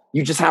ball.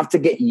 You just have to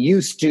get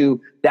used to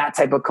that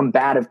type of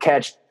combative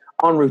catch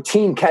on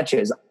routine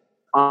catches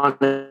on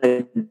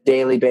a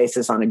daily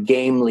basis, on a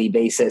gamely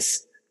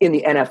basis in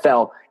the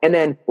NFL. And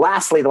then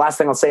lastly, the last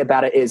thing I'll say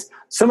about it is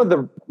some of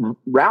the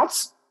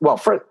routes,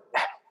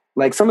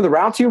 some of the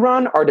routes you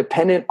run are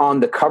dependent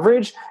on the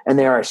coverage, and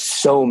there are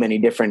so many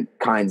different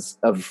kinds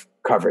of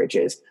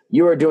coverages.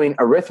 You are doing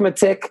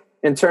arithmetic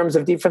in terms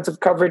of defensive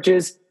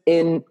coverages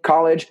in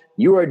college.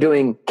 You are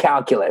doing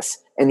calculus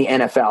in the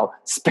NFL,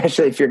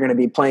 especially if you're going to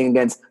be playing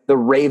against the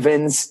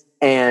Ravens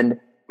and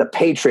the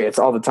Patriots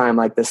all the time,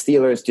 like the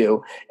Steelers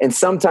do. And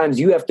sometimes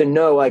you have to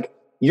know,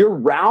 your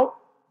route,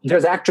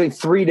 there's actually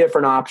 3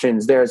 different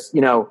options. There's,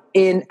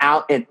 in,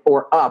 out, and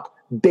or up,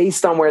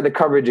 based on where the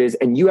coverage is,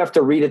 and you have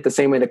to read it the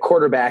same way the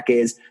quarterback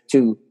is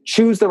to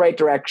choose the right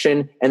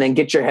direction and then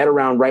get your head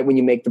around right when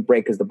you make the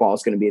break, because the ball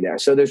is going to be there.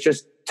 So there's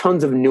just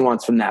tons of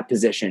nuance from that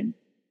position.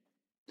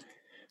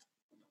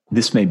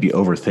 This may be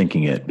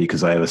overthinking it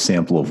because I have a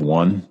sample of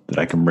one that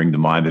I can bring to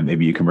mind, and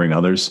maybe you can bring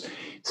others.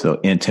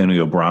 So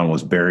Antonio Brown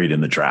was buried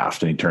in the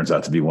draft, and he turns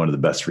out to be one of the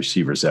best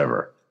receivers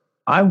ever.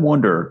 I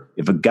wonder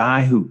if a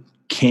guy who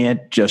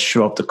can't just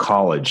show up to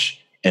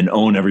college and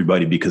own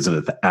everybody because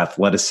of the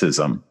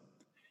athleticism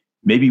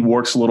maybe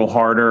works a little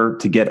harder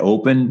to get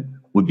open,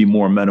 would be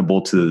more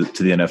amenable to the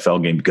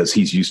NFL game because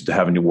he's used to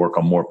having to work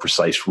on more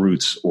precise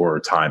routes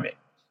or timing.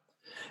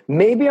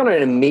 Maybe on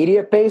an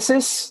immediate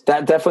basis,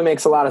 that definitely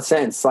makes a lot of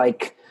sense.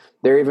 Like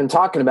they're even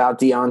talking about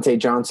Deontay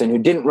Johnson, who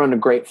didn't run a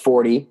great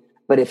 40,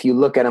 but if you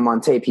look at him on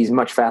tape, he's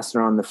much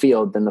faster on the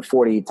field than the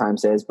 40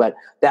 times is. But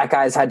that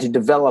guy's had to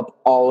develop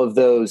all of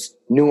those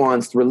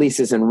nuanced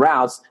releases and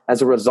routes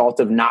as a result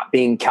of not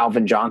being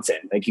Calvin Johnson.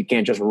 Like you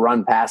can't just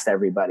run past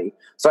everybody.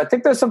 So I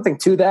think there's something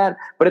to that,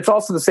 but it's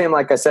also the same,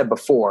 like I said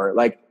before,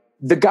 like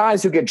the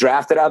guys who get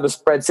drafted out of the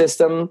spread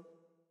system,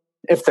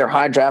 if they're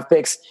high draft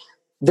picks,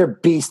 they're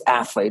beast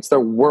athletes. They're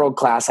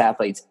world-class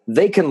athletes.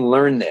 They can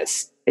learn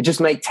this. It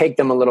just might take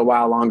them a little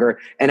while longer.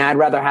 And I'd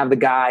rather have the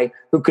guy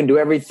who can do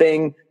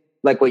everything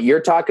like what you're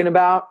talking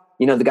about,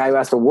 the guy who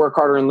has to work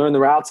harder and learn the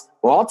routes.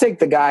 Well, I'll take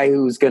the guy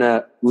who's going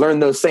to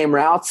learn those same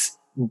routes,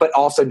 but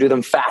also do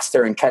them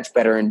faster and catch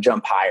better and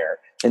jump higher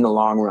in the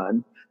long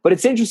run. But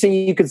it's interesting.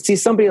 You could see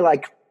somebody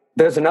like,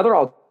 there's another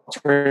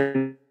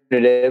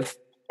alternative.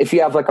 If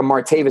you have like a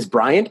Martavis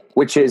Bryant,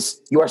 which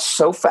is you are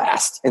so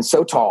fast and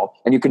so tall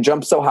and you can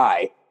jump so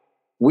high,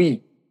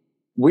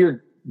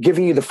 we're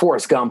giving you the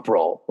Forrest Gump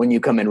role when you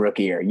come in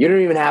rookie year. You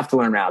don't even have to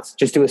learn routes.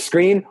 Just do a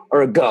screen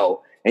or a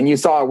go. And you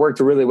saw it worked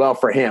really well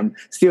for him.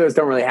 Steelers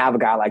don't really have a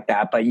guy like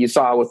that, but you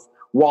saw it with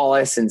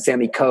Wallace and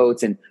Sammy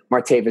Coates and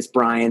Martavis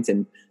Bryant.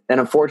 And then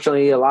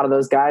unfortunately, a lot of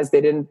those guys,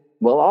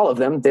 all of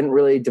them didn't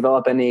really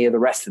develop any of the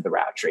rest of the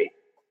route tree.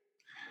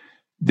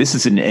 This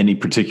is in any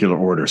particular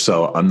order,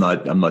 so I'm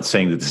not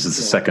saying that this is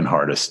the second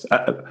hardest.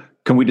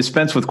 Can we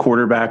dispense with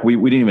quarterback? We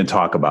didn't even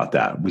talk about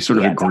that. We sort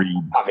of agreed.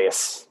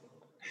 Obvious.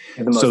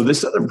 So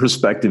this other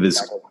perspective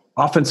is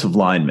offensive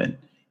linemen.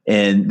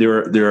 And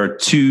there are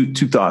two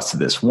thoughts to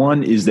this.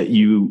 One is that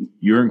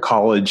you're in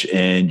college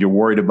and you're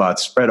worried about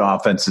spread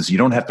offenses. You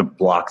don't have to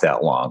block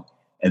that long.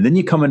 And then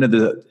you come into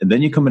the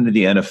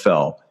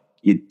NFL.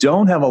 You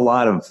don't have a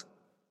lot of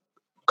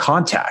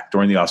contact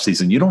during the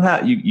offseason.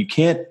 You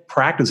can't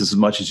practice as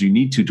much as you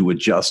need to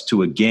adjust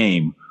to a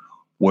game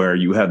where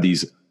you have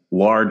these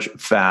large,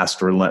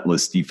 fast,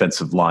 relentless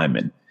defensive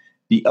linemen.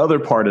 The other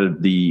part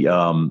of the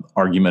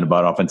argument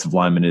about offensive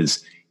linemen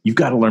is you've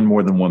got to learn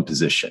more than one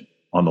position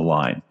on the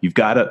line.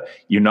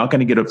 You're not going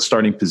to get a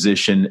starting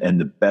position, and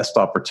the best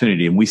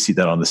opportunity, and we see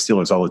that on the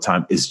Steelers all the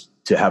time, is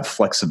to have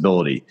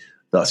flexibility.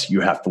 Thus,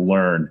 you have to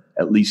learn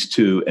at least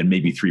 2 and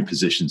maybe 3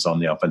 positions on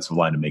the offensive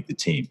line to make the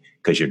team,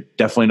 because you're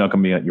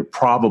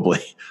probably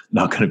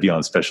not going to be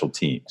on special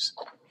teams.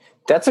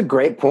 That's a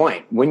great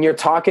point. When you're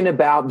talking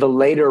about the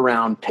later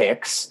round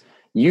picks,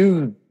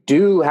 you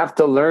do have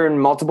to learn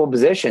multiple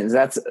positions.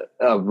 That's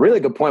a really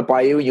good point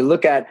by you. You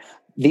look at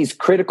these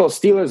critical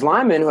Steelers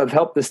linemen who have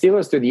helped the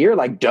Steelers through the year,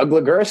 like Doug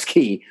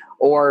Legursky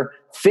or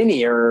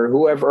Finney or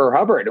whoever, or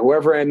Hubbard,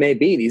 whoever it may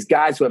be. These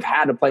guys who have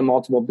had to play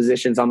multiple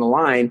positions on the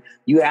line,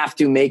 you have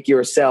to make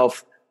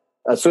yourself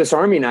a Swiss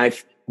Army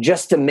knife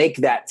just to make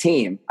that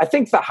team. I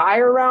think the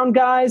higher round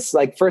guys,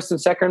 like first and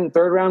second and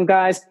third round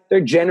guys,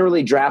 they're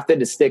generally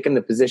drafted to stick in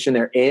the position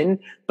they're in.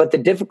 But the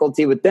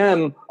difficulty with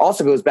them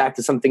also goes back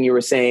to something you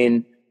were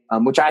saying,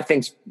 which I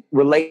think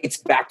relates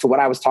back to what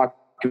I was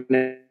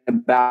talking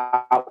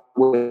about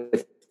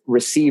with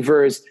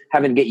receivers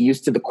having to get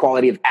used to the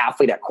quality of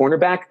athlete at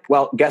cornerback.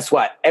 Well, guess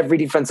what? Every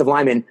defensive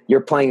lineman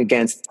you're playing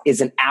against is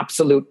an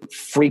absolute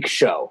freak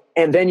show.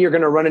 And then you're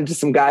going to run into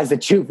some guys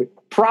that you've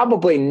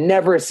probably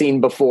never seen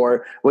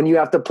before when you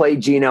have to play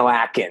Geno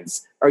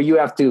Atkins, or you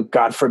have to,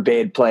 God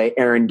forbid, play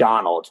Aaron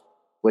Donald,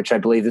 which I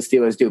believe the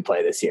Steelers do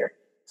play this year.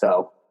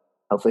 So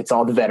hopefully it's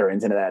all the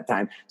veterans into that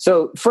time.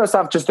 So first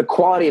off, just the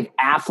quality of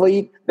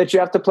athlete that you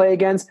have to play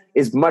against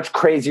is much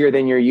crazier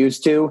than you're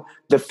used to.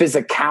 The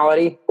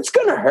physicality, it's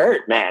going to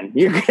hurt, man.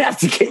 You're going to have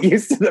to get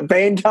used to the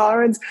pain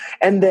tolerance.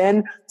 And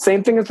then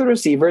same thing as the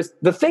receivers,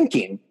 the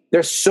thinking.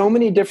 There's so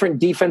many different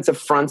defensive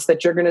fronts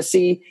that you're going to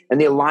see,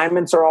 and the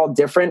alignments are all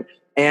different.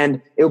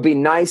 And it would be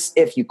nice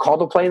if you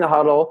called a play in the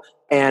huddle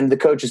and the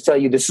coaches tell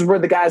you, this is where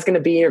the guy's going to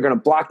be. You're going to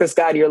block this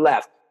guy to your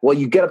left. Well,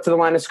 you get up to the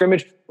line of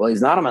scrimmage. Well,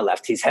 he's not on my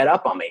left. He's head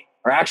up on me.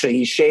 Or actually,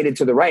 he's shaded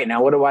to the right.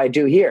 Now, what do I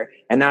do here?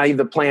 And now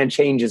the plan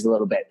changes a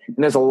little bit. And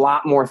there's a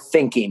lot more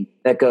thinking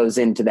that goes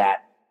into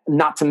that.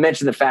 Not to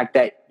mention the fact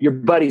that your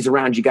buddies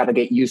around you got to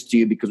get used to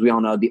you, because we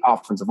all know the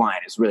offensive line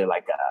is really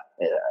like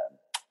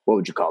what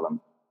would you call them?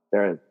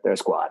 They're a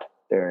squad.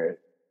 They're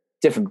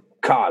different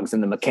cogs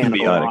in the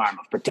mechanical arm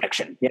of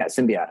protection. Yeah,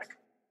 symbiotic.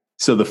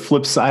 So the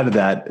flip side of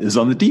that is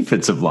on the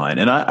defensive line.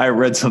 And I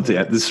read something,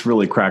 this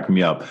really cracked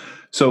me up.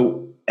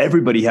 So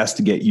everybody has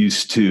to get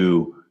used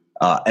to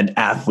an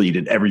athlete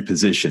at every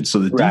position. So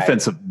the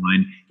defensive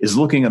line is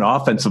looking at an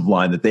offensive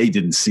line that they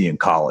didn't see in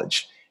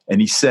college. And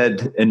he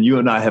said, and you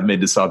and I have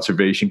made this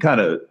observation kind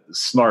of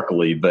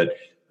snarkily, but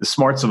the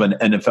smarts of an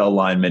NFL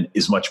lineman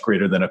is much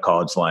greater than a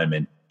college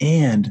lineman.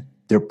 And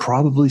they're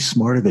probably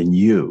smarter than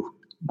you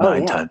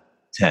 9 times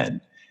 10.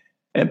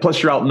 And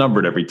plus you're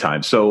outnumbered every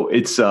time. So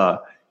it's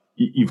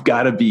you've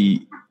got to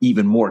be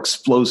even more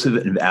explosive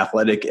and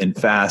athletic and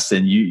fast.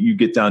 And you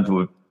get down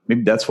to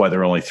maybe that's why there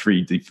are only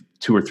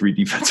 2 or 3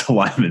 defensive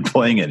linemen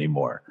playing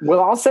anymore.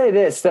 Well, I'll say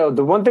this, though.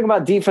 The one thing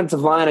about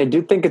defensive line, I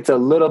do think it's a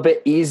little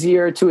bit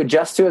easier to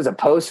adjust to as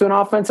opposed to an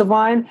offensive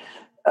line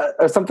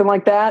or something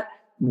like that,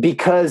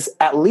 because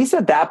at least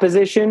at that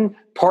position,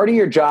 part of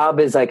your job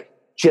is like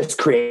just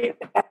create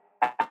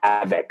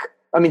havoc.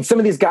 I mean, some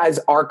of these guys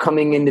are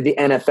coming into the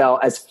NFL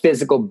as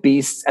physical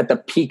beasts at the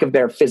peak of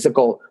their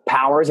physical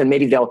powers, and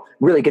maybe they'll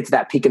really get to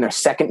that peak in their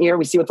second year.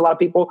 We see with a lot of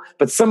people,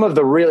 but some of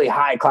the really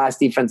high-class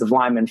defensive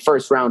linemen,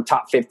 first-round,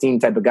 top 15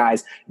 type of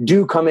guys,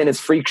 do come in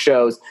as freak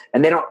shows,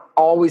 and they don't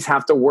always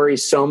have to worry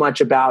so much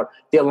about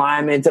the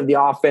alignment of the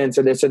offense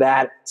or this or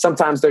that.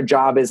 Sometimes their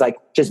job is like,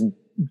 just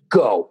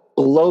go,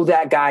 blow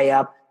that guy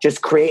up,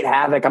 just create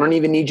havoc. I don't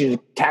even need you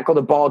to tackle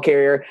the ball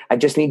carrier. I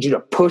just need you to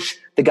push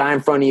the guy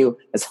in front of you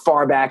as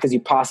far back as you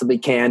possibly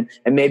can.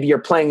 And maybe you're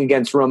playing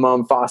against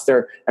Ramon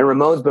Foster, and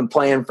Ramon's been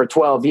playing for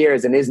 12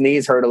 years and his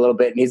knees hurt a little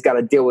bit, and he's got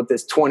to deal with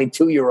this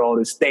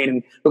 22-year-old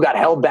who got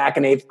held back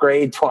in 8th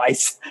grade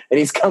twice, and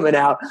he's coming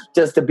out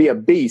just to be a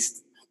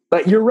beast.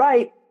 But you're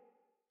right.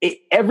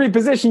 Every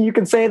position you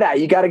can say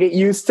that. You got to get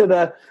used to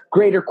the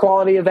greater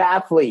quality of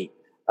athlete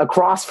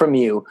across from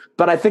you.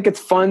 But I think it's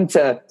fun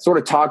to sort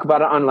of talk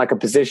about it on like a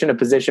position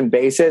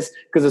basis,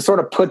 because it sort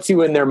of puts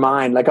you in their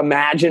mind. Like,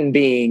 imagine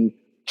being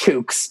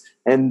Chooks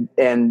and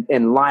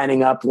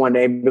lining up one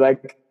day and be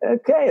like,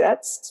 okay,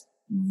 that's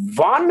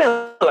Von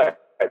Miller.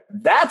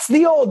 That's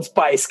the Old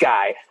Spice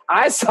guy.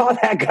 I saw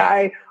that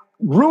guy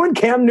ruin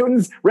Cam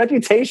Newton's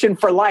reputation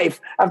for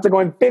life after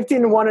going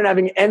 15-1 and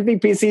having an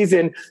MVP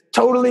season.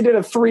 Totally did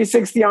a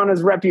 360 on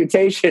his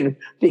reputation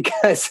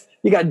because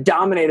he got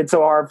dominated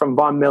so hard from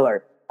Von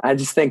Miller. I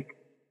just think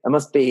it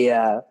must be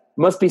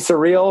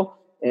surreal,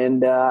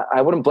 and I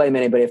wouldn't blame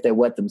anybody if they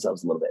wet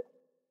themselves a little bit.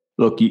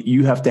 look,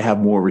 you have to have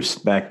more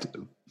respect.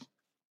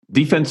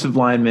 Defensive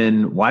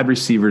linemen, wide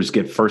receivers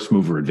get first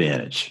mover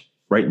advantage.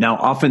 Right now,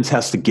 offense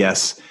has to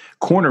guess,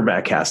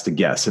 cornerback has to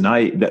guess,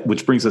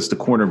 which brings us to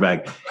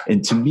cornerback.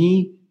 And to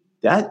me,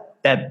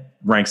 that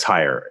ranks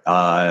higher,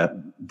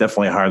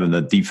 definitely higher than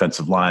the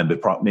defensive line,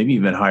 but maybe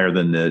even higher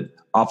than the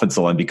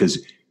offensive line,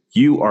 because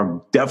you are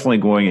definitely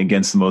going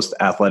against the most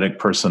athletic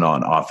person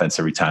on offense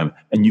every time,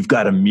 and you've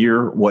got to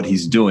mirror what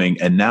he's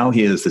doing. And now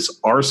he has this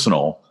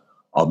arsenal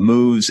of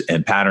moves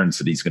and patterns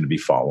that he's going to be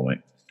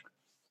following.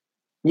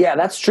 Yeah,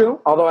 that's true.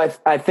 Although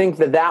I think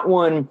that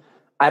one,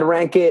 I'd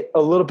rank it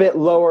a little bit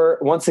lower,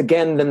 once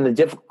again, than the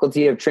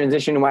difficulty of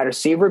transitioning wide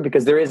receiver,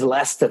 because there is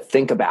less to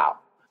think about.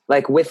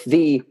 Like with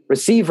the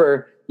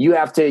receiver, you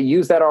have to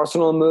use that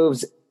arsenal of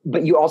moves,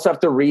 but you also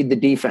have to read the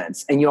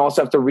defense, and you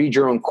also have to read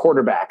your own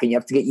quarterback, and you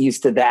have to get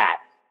used to that.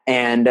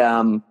 And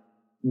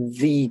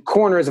the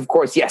corners, of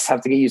course, yes,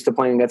 have to get used to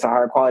playing against a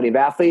higher quality of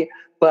athlete.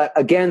 But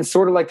again,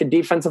 sort of like the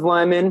defensive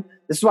lineman,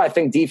 this is why I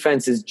think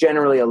defense is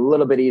generally a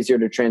little bit easier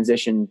to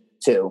transition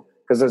to,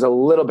 because there's a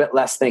little bit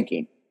less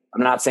thinking.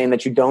 I'm not saying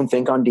that you don't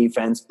think on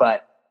defense,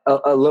 but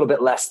a little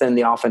bit less than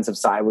the offensive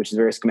side, which is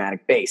very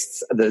schematic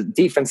based. The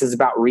defense is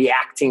about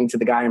reacting to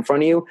the guy in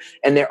front of you.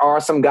 And there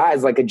are some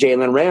guys like a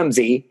Jalen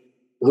Ramsey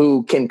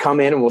who can come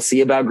in, and we'll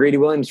see about Greedy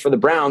Williams for the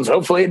Browns.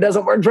 Hopefully it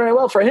doesn't work very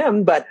well for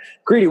him, but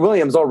Greedy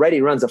Williams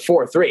already runs a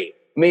 4.3.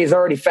 I mean, he's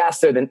already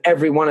faster than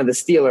every one of the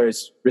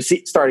Steelers'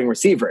 starting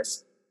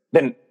receivers,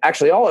 than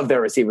actually all of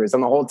their receivers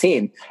on the whole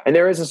team. And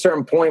there is a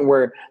certain point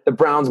where the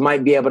Browns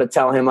might be able to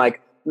tell him,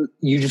 like,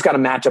 you just got to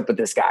match up with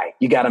this guy.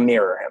 You got to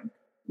mirror him.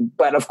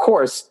 But of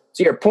course,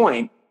 to your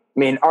point, I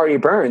mean, Artie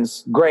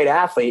Burns, great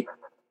athlete,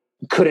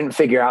 couldn't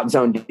figure out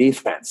zone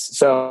defense.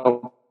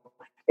 So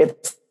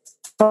it's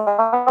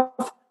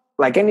tough,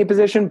 like any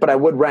position, but I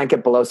would rank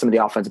it below some of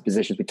the offensive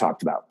positions we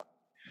talked about.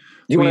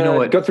 Do you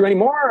want to go through any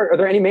more? Are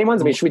there any main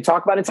ones? I mean, should we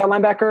talk about inside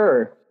linebacker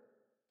or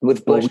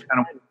with Bush?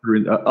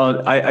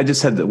 I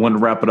just had one to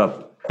wrap it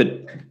up.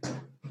 But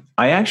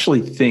I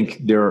actually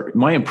think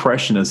my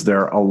impression is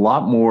there are a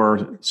lot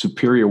more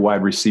superior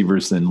wide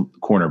receivers than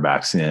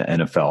cornerbacks in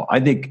the NFL.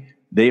 I think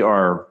they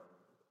are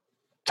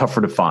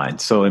tougher to find.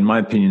 So in my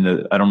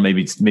opinion,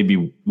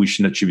 maybe we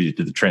shouldn't attribute it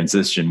to the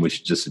transition. We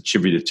should just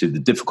attribute it to the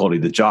difficulty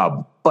of the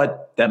job,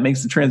 but that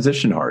makes the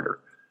transition harder.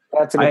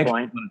 That's a good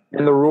point.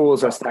 And the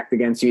rules are stacked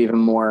against you even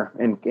more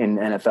in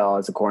NFL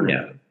as a corner.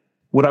 Yeah.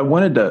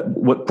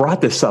 What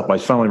brought this up, I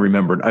finally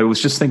remembered. I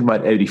was just thinking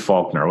about Eddie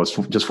Faulkner. I was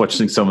just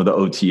watching some of the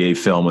OTA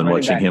film and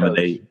watching him.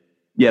 Coach.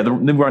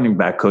 And the running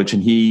back coach,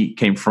 and he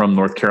came from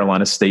North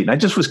Carolina State. And I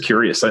just was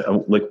curious,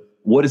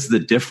 what is the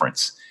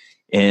difference?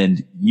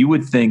 And you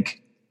would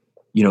think,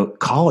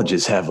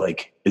 colleges have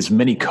like as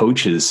many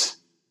coaches,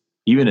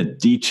 even at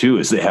D2,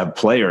 as they have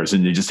players,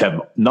 and they just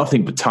have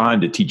nothing but time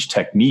to teach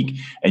technique.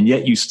 And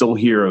yet you still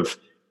hear of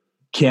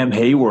Cam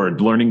Hayward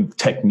learning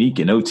technique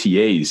in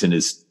OTAs in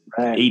his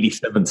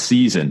 87th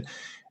season.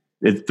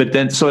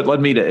 So it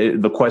led me to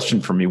the question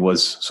for me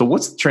was, so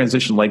what's the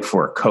transition like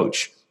for a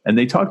coach? And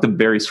they talked to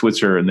Barry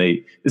Switzer, and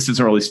this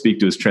doesn't really speak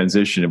to his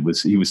transition.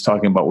 He was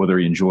talking about whether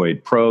he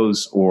enjoyed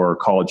pros or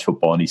college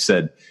football. And he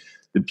said,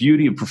 the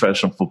beauty of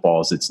professional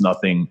football is it's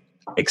nothing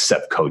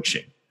except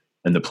coaching.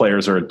 And the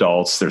players are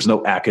adults. There's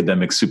no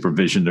academic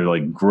supervision. They're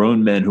like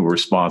grown men who are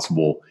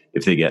responsible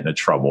if they get into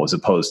trouble, as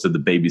opposed to the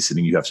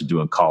babysitting you have to do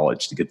in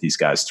college to get these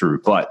guys through.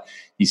 But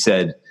he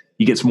said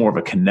he gets more of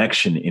a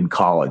connection in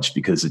college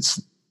because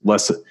it's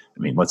less,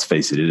 let's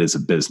face it, it is a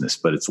business,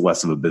 but it's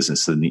less of a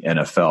business than the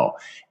NFL.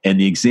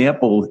 And the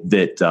example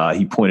that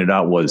he pointed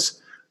out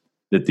was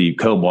that the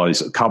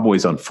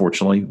Cowboys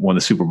unfortunately won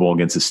the Super Bowl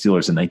against the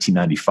Steelers in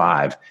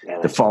 1995.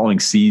 The following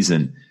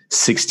season,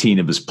 16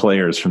 of his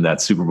players from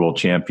that Super Bowl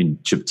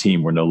championship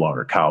team were no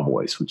longer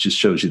Cowboys, which just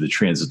shows you the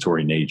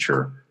transitory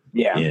nature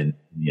in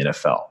the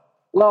NFL.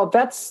 Well,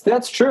 that's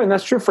true, and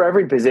that's true for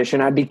every position.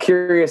 I'd be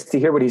curious to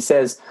hear what he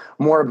says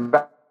more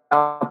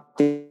about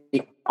the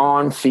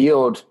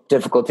on-field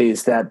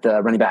difficulties that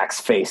the running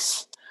backs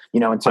face. In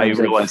terms I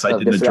realize I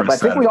didn't address that. I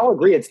think we all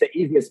agree it's the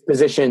easiest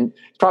position,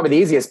 probably the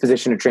easiest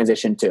position to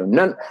transition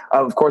to.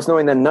 Of course,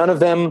 knowing that none of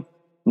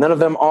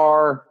them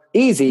are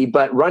easy,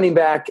 but running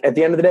back at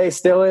the end of the day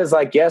still is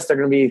like, yes, they're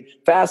going to be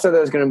faster.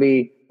 They're going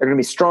to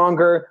be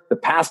stronger. The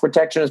pass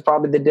protection is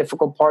probably the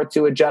difficult part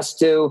to adjust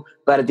to,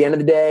 but at the end of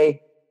the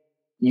day,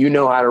 you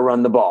know how to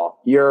run the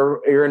ball.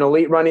 You're an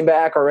elite running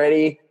back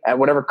already at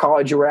whatever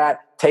college you were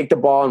at. Take the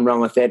ball and run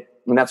with it.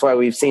 And that's why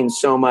we've seen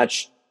so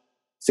much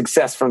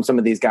success from some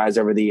of these guys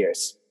over the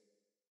years.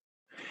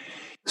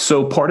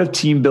 So part of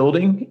team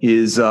building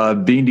is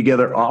being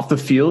together off the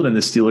field, and the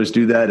Steelers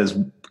do that as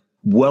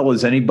well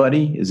as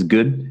anybody, as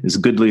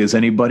goodly as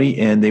anybody.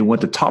 And they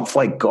went to Top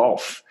Flight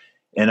Golf.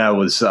 And I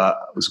was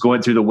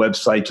going through the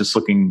website, just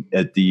looking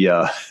at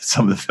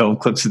some of the film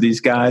clips of these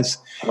guys.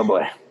 Oh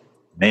boy.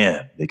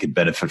 Man, they could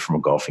benefit from a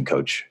golfing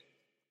coach.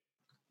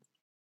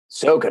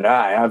 So could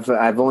I.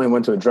 I've only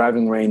went to a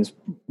driving range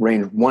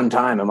one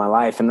time in my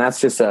life, and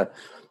that's just a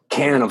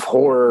can of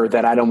horror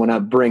that I don't want to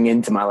bring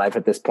into my life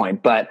at this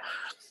point. But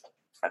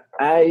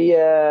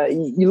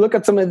You look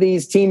at some of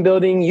these team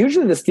building.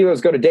 Usually the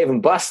Steelers go to Dave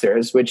and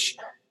Buster's, which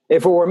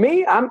if it were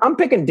me, I'm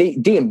picking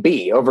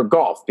D&B over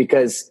golf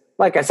because,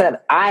 like I said,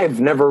 I've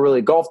never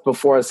really golfed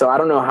before, so I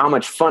don't know how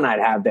much fun I'd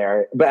have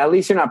there. But at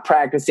least you're not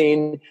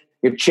practicing.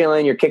 You're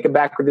chilling. You're kicking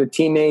back with your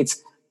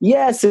teammates.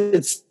 Yes,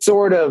 it's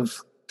sort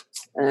of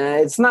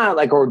it's not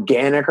like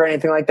organic or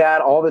anything like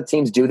that. All the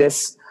teams do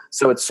this,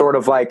 so it's sort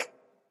of like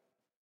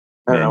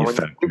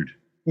manufactured.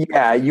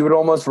 Yeah, you would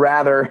almost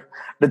rather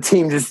the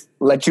team just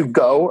let you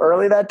go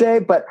early that day.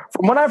 But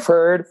from what I've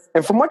heard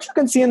and from what you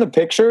can see in the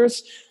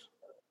pictures,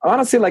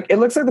 honestly, like it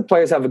looks like the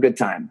players have a good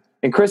time.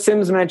 And Chris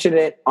Sims mentioned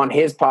it on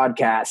his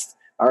podcast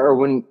or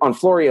when on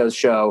Florio's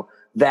show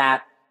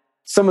that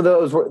some of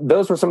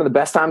those were some of the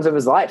best times of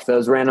his life.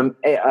 Those random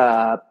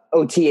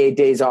OTA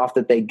days off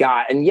that they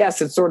got. And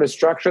yes, it's sort of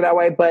structured that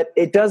way, but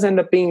it does end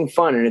up being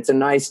fun and it's a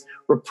nice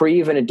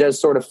reprieve. And it does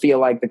sort of feel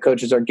like the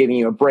coaches are giving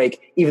you a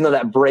break, even though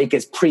that break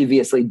is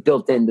previously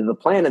built into the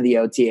plan of the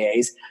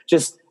OTAs.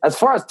 Just as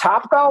far as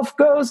Topgolf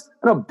goes,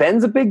 I know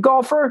Ben's a big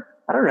golfer.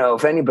 I don't know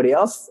if anybody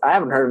else, I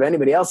haven't heard of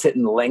anybody else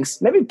hitting the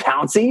links. Maybe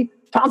Pouncey.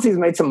 Pouncey's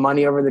made some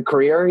money over the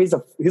career. He's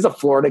a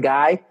Florida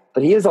guy,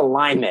 but he is a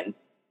lineman.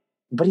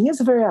 But he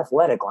is a very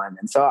athletic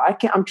lineman. So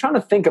I'm trying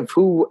to think of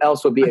who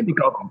else would be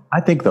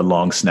I think the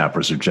long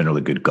snappers are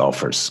generally good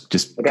golfers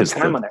just because of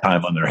the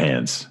time on their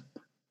hands.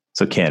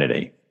 So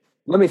candidate.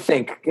 Let me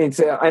think.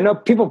 I know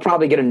people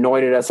probably get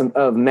annoyed at us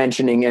of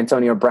mentioning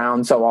Antonio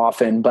Brown so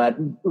often, but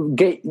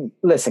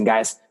listen,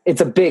 guys,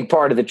 it's a big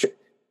part of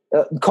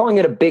calling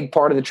it a big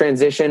part of the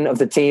transition of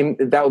the team,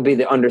 that would be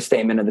the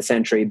understatement of the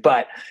century.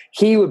 But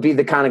he would be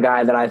the kind of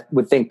guy that I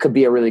would think could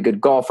be a really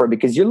good golfer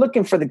because you're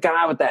looking for the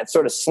guy with that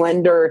sort of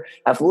slender,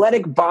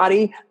 athletic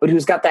body, but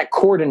who's got that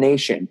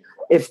coordination.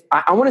 If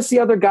I want to see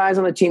other guys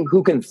on the team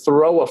who can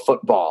throw a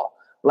football,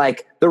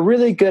 like the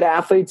really good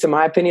athletes, in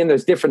my opinion,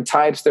 there's different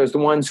types. There's the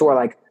ones who are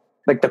like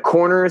the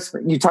corners.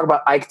 You talk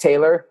about Ike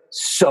Taylor,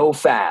 so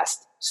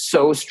fast,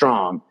 so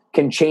strong,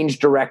 can change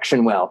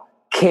direction well.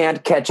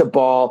 Can't catch a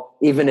ball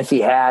even if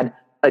he had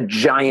a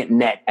giant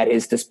net at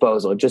his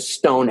disposal, just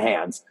stone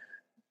hands.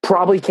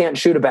 Probably can't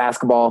shoot a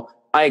basketball.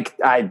 I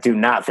do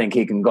not think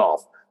he can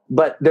golf.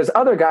 But there's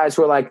other guys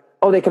who are like,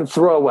 oh, they can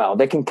throw well.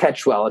 They can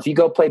catch well. If you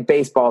go play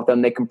baseball with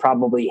them, they can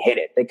probably hit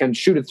it. They can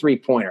shoot a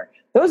three-pointer.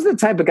 Those are the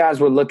type of guys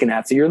we're looking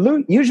at. So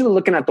you're usually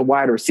looking at the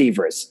wide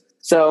receivers.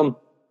 So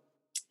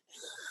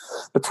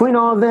between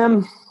all of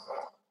them,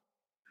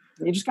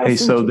 you just got to I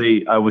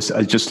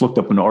just looked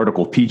up an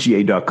article,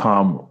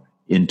 PGA.com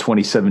in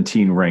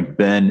 2017 ranked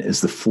Ben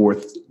as the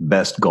fourth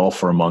best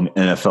golfer among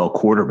NFL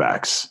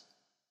quarterbacks.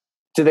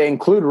 Do they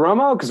include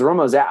Romo? Because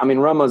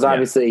Romo's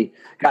obviously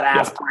got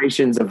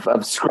aspirations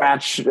of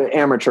scratch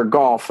amateur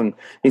golf, and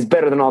he's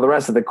better than all the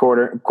rest of the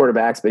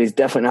quarterbacks, but he's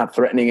definitely not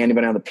threatening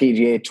anybody on the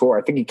PGA Tour.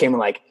 I think he came in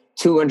like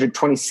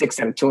 226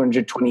 out of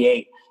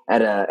 228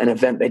 at an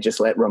event they just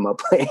let Romo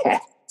play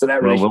at. So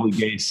that Willie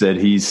Gay said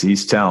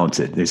he's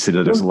talented. They said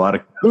that there's a lot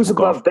of who's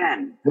above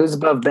Ben. Who's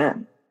above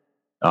Ben?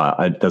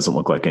 It doesn't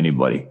look like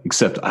anybody,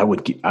 except I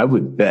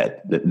would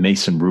bet that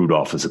Mason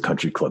Rudolph is a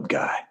country club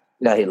guy.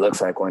 No, he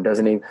looks like one,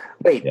 doesn't he?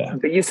 Wait,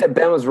 but you said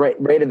Ben was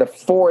rated the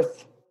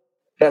fourth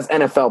best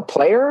NFL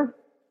player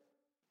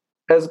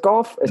as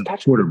golf? As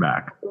Patrick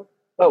quarterback.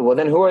 Oh, well,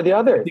 then who are the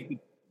others?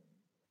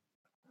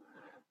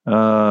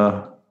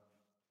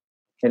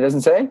 It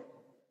doesn't say?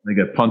 They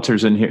got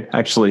punters in here.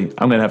 Actually,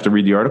 I'm going to have to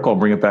read the article. I'll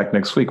bring it back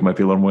next week. It might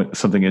be a little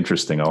something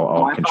interesting. I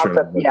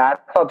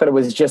thought that it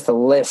was just a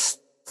list.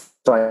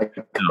 Like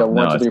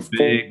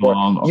big,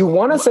 long. You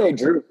want to say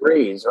Drew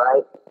Brees,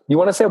 right? You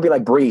want to say it'll be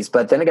like Brees,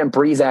 but then again,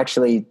 Brees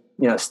actually,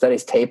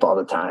 studies tape all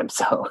the time.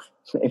 So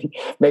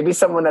maybe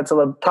someone that's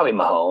probably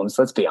Mahomes.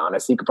 Let's be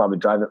honest. He could probably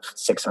drive it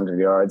 600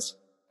 yards.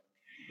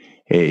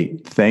 Hey,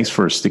 thanks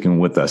for sticking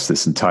with us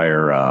this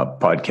entire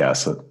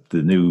podcast.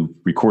 The new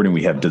recording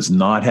we have does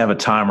not have a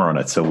timer on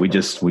it. So we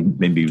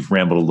maybe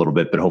rambled a little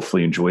bit, but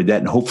hopefully you enjoyed that.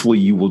 And hopefully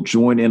you will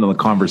join in on the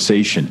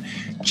conversation.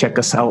 Check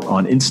us out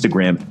on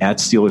Instagram at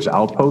Steelers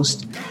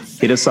Outpost.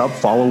 Hit us up,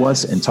 follow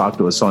us, and talk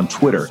to us on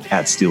Twitter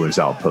at Steelers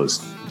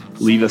Outpost.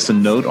 Leave us a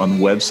note on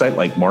the website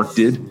like Mark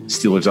did,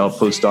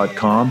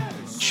 SteelersOutpost.com.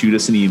 Shoot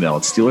us an email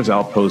at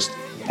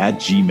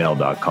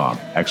SteelersOutpost@gmail.com.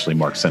 Actually,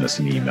 Mark sent us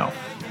an email.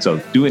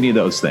 So do any of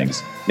those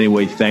things.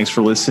 Anyway, thanks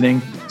for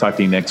listening. Talk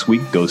to you next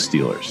week. Go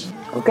Steelers.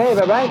 Okay,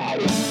 bye-bye.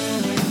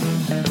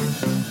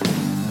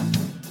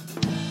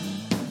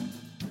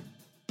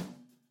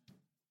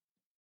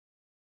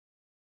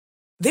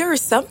 There are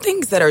some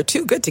things that are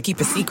too good to keep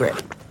a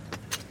secret.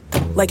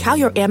 Like how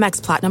your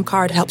Amex Platinum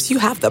card helps you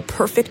have the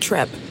perfect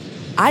trip.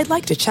 I'd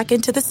like to check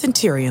into the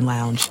Centurion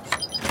Lounge.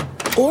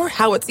 Or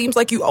how it seems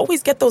like you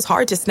always get those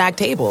hard-to-snag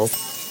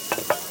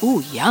tables.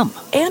 Ooh, yum.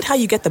 And how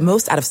you get the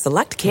most out of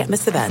select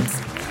can't-miss events.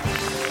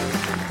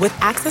 With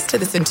access to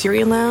the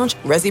Centurion Lounge,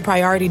 Resi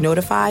Priority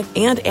Notified,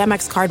 and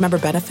Amex card member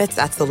benefits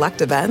at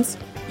select events,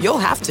 you'll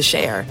have to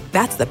share.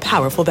 That's the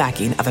powerful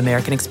backing of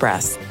American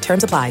Express.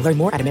 Terms apply. Learn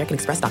more at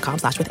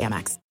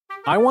americanexpress.com/withAmex.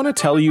 I want to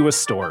tell you a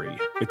story.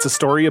 It's a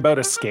story about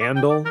a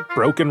scandal,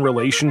 broken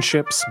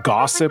relationships,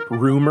 gossip,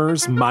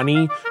 rumors,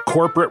 money,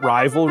 corporate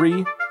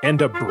rivalry,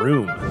 and a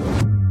broom.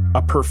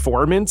 A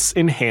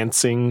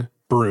performance-enhancing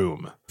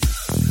broom.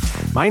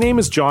 My name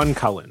is John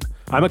Cullen.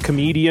 I'm a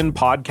comedian,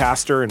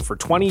 podcaster, and for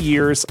 20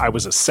 years, I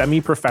was a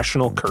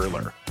semi-professional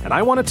curler. And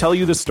I want to tell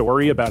you the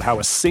story about how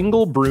a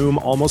single broom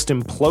almost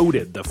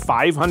imploded the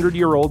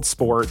 500-year-old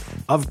sport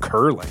of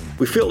curling.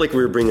 We felt like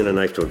we were bringing a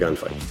knife to a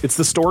gunfight. It's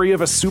the story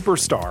of a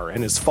superstar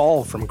and his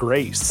fall from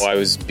grace. Well, I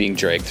was being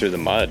dragged through the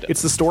mud.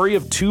 It's the story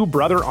of two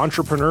brother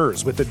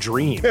entrepreneurs with a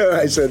dream.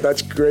 I said,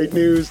 that's great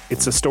news.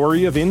 It's a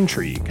story of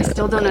intrigue. I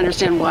still don't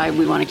understand why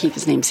we want to keep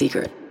his name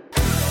secret.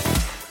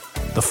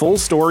 The full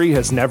story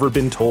has never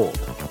been told,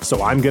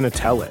 so I'm going to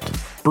tell it.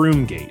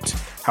 Broomgate,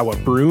 how a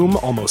broom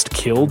almost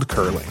killed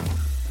curling.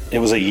 It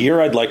was a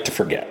year I'd like to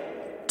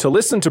forget. To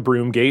listen to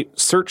Broomgate,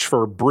 search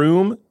for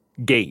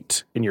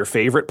Broomgate in your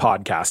favorite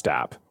podcast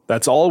app.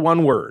 That's all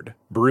one word,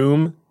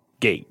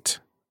 Broomgate.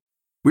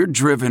 We're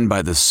driven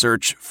by the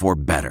search for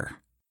better.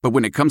 But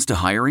when it comes to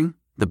hiring,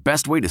 the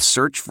best way to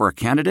search for a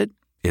candidate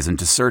isn't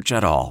to search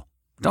at all.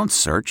 Don't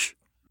search,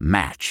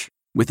 match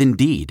with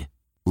Indeed.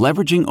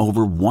 Leveraging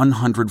over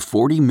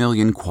 140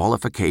 million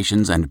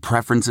qualifications and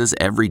preferences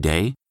every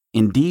day,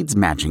 Indeed's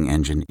matching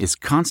engine is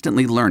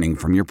constantly learning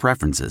from your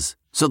preferences.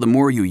 So the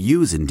more you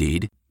use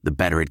Indeed, the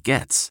better it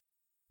gets.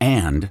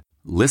 And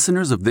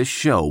listeners of this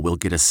show will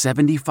get a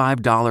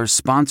 $75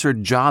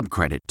 sponsored job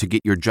credit to get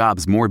your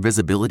jobs more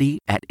visibility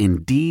at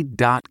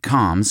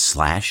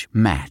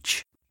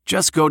Indeed.com/match.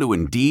 Just go to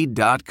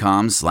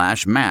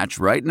Indeed.com/match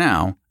right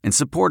now and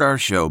support our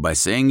show by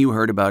saying you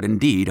heard about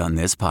Indeed on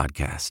this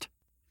podcast.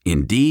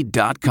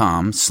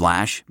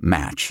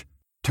 Indeed.com/match.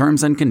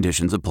 Terms and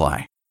conditions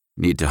apply.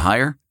 Need to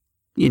hire?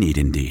 You need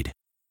Indeed.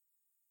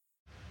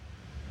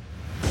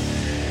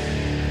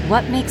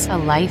 What makes a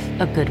life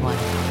a good one?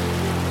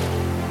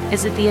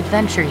 Is it the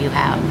adventure you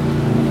have?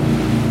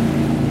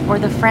 Or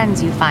the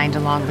friends you find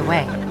along the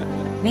way?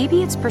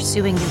 Maybe it's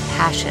pursuing your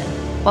passion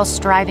while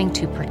striving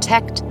to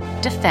protect,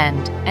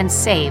 defend, and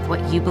save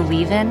what you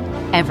believe in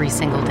every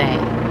single day.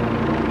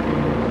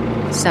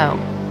 So,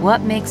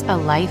 what makes a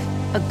life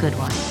a good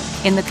one?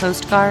 In the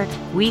Coast Guard,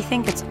 we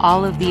think it's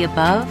all of the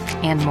above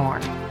and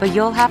more, but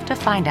you'll have to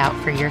find out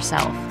for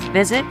yourself.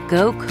 Visit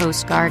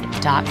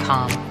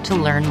GoCoastGuard.com to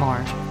learn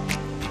more.